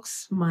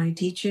books, my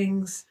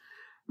teachings,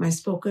 my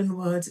spoken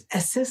words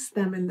assist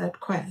them in that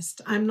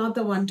quest. I'm not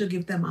the one to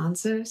give them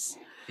answers,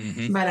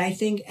 but I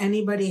think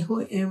anybody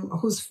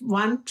who's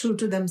true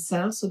to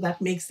themselves, so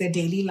that makes their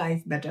daily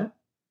life better.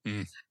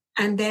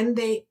 And then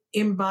they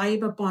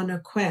imbibe upon a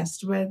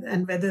quest,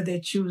 whether they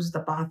choose the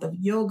path of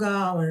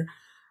yoga or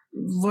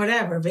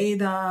whatever,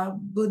 Veda,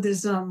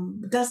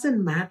 Buddhism,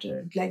 doesn't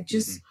matter. Like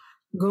just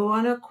go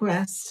on a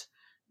quest,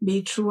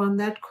 be true on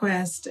that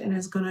quest, and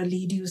it's going to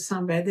lead you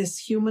somewhere. This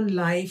human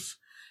life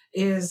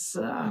is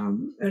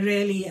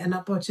really an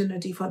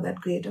opportunity for that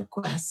greater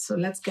quest. So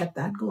let's get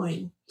that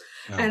going.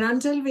 Yeah. And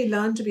until we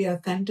learn to be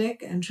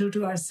authentic and true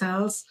to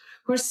ourselves,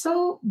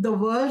 the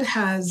world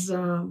has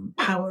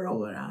power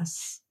over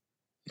us.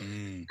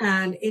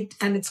 And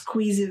it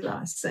squeezes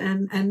us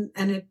and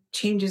it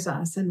changes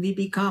us, and we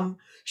become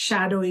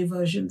shadowy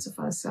versions of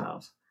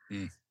ourselves.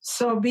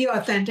 So be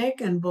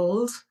authentic and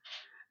bold,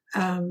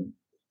 and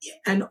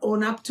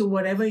own up to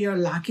whatever you're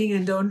lacking,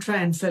 and don't try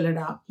and fill it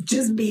up.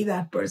 Just be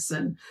that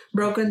person,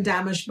 broken,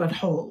 damaged, but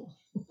whole.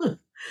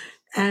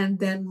 And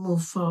then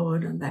move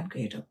forward on that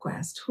greater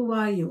quest. Who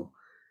are you?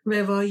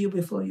 Where were you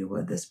before you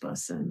were this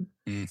person?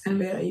 And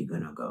where are you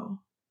going to go?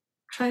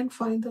 Try and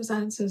find those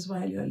answers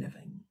while you're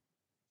living.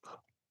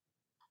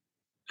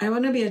 I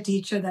want to be a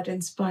teacher that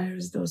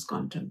inspires those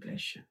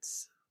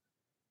contemplations.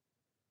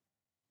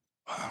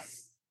 Wow.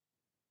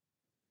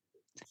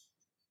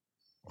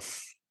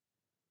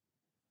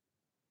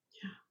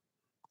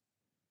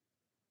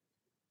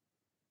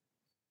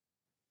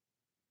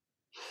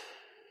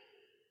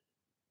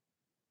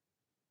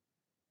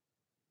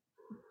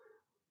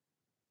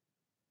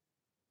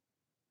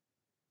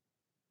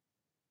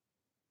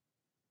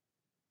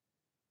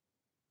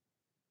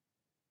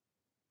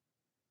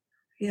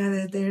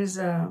 Yeah, there's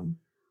a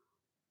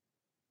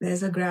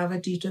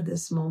gravity to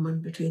this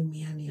moment between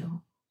me and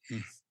you.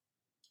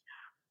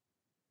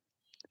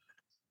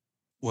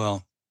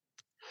 Well,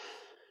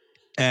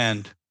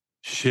 and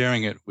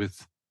sharing it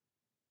with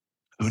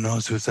who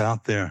knows who's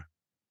out there.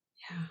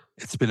 Yeah.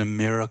 It's been a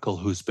miracle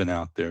who's been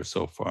out there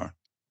so far.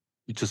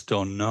 You just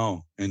don't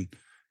know. And,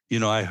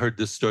 I heard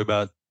this story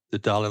about the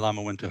Dalai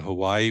Lama went to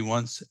Hawaii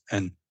once,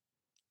 and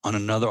on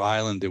another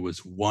island, there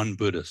was one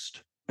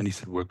Buddhist. And he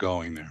said, we're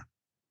going there.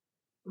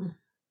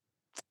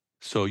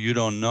 So you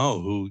don't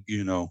know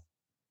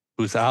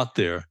who's out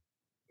there.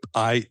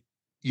 I,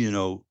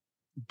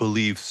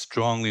 believe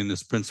strongly in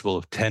this principle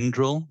of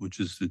tendril, which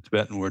is the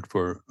Tibetan word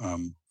for,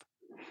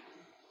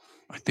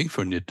 I think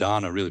for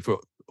nidana, really, for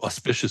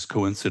auspicious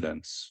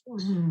coincidence.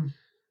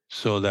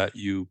 So that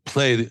you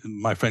play,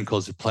 my friend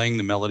calls it playing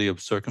the melody of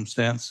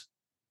circumstance.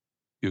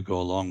 You go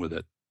along with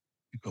it.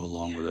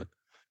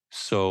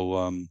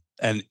 So,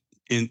 and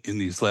in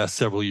these last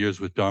several years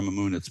with Dharma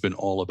Moon, it's been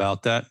all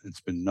about that.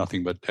 It's been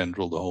nothing but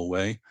tendril the whole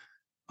way.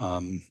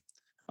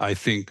 I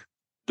think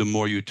the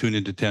more you tune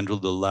into tendril,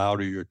 the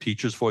louder your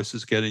teacher's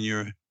voices get in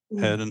your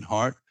head and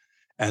heart.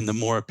 And the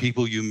more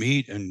people you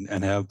meet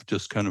and have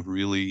just kind of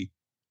really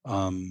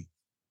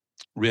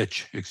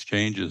rich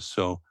exchanges.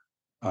 So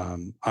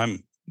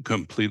I'm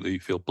completely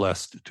feel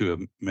blessed to have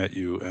met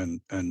you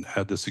and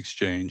had this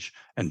exchange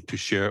and to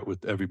share it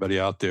with everybody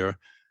out there.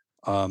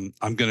 I'm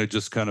going to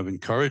just kind of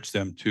encourage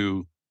them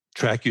to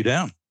track you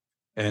down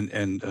and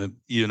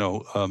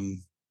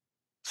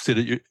sit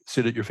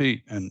at your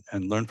feet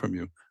and learn from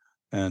you.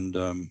 And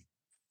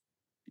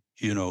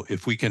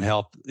if we can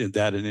help in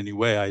that in any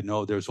way, I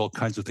know there's all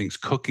kinds of things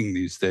cooking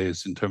these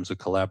days in terms of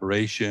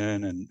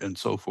collaboration and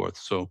so forth.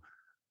 So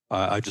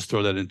I just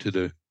throw that into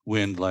the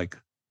wind like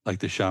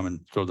the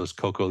shaman throw those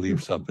cocoa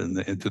leaves up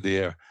into the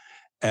air.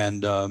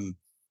 And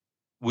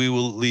we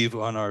will leave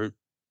on our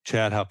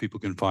chat how people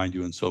can find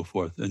you and so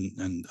forth,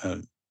 and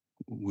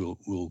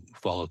we'll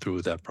follow through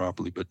with that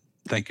properly. But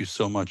thank you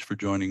so much for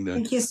joining the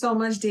Thank you so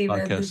much, David.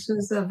 podcast. This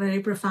was a very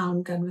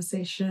profound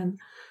conversation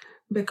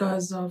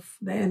because of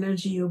the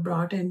energy you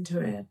brought into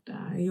it.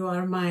 You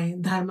are my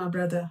Dharma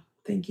brother.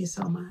 Thank you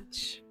so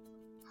much.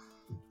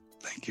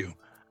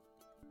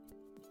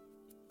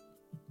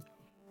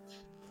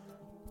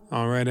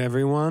 All right,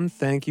 everyone.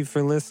 Thank you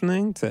for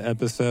listening to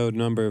episode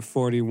number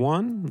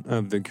 41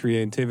 of the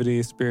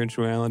Creativity,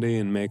 Spirituality,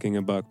 and Making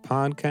a Buck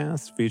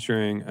podcast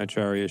featuring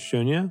Acharya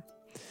Shunya.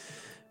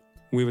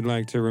 We would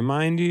like to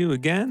remind you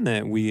again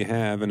that we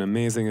have an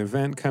amazing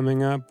event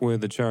coming up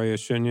with Acharya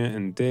Shunya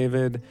and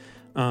David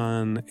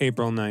on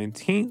April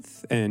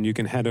 19th, and you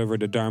can head over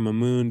to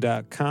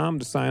dharmamoon.com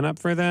to sign up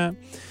for that.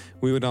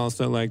 We would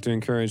also like to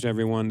encourage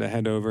everyone to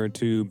head over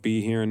to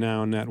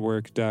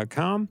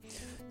BeHereNowNetwork.com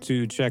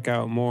to check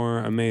out more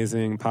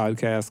amazing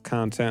podcast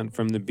content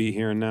from the Be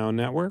Here Now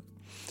Network.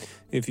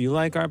 If you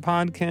like our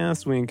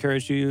podcast, we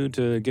encourage you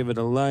to give it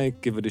a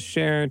like, give it a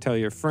share, tell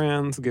your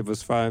friends, give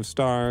us 5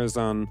 stars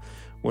on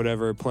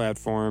whatever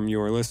platform you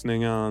are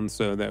listening on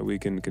so that we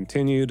can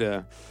continue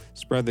to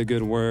spread the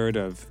good word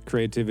of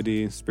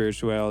creativity,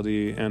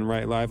 spirituality, and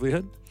right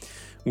livelihood.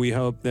 We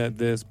hope that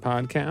this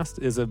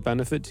podcast is of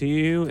benefit to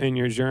you in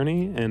your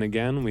journey. And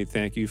again, we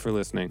thank you for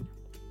listening.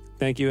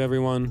 Thank you,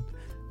 everyone.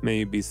 May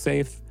you be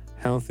safe,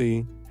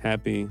 healthy,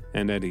 happy,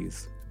 and at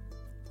ease.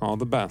 All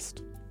the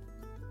best.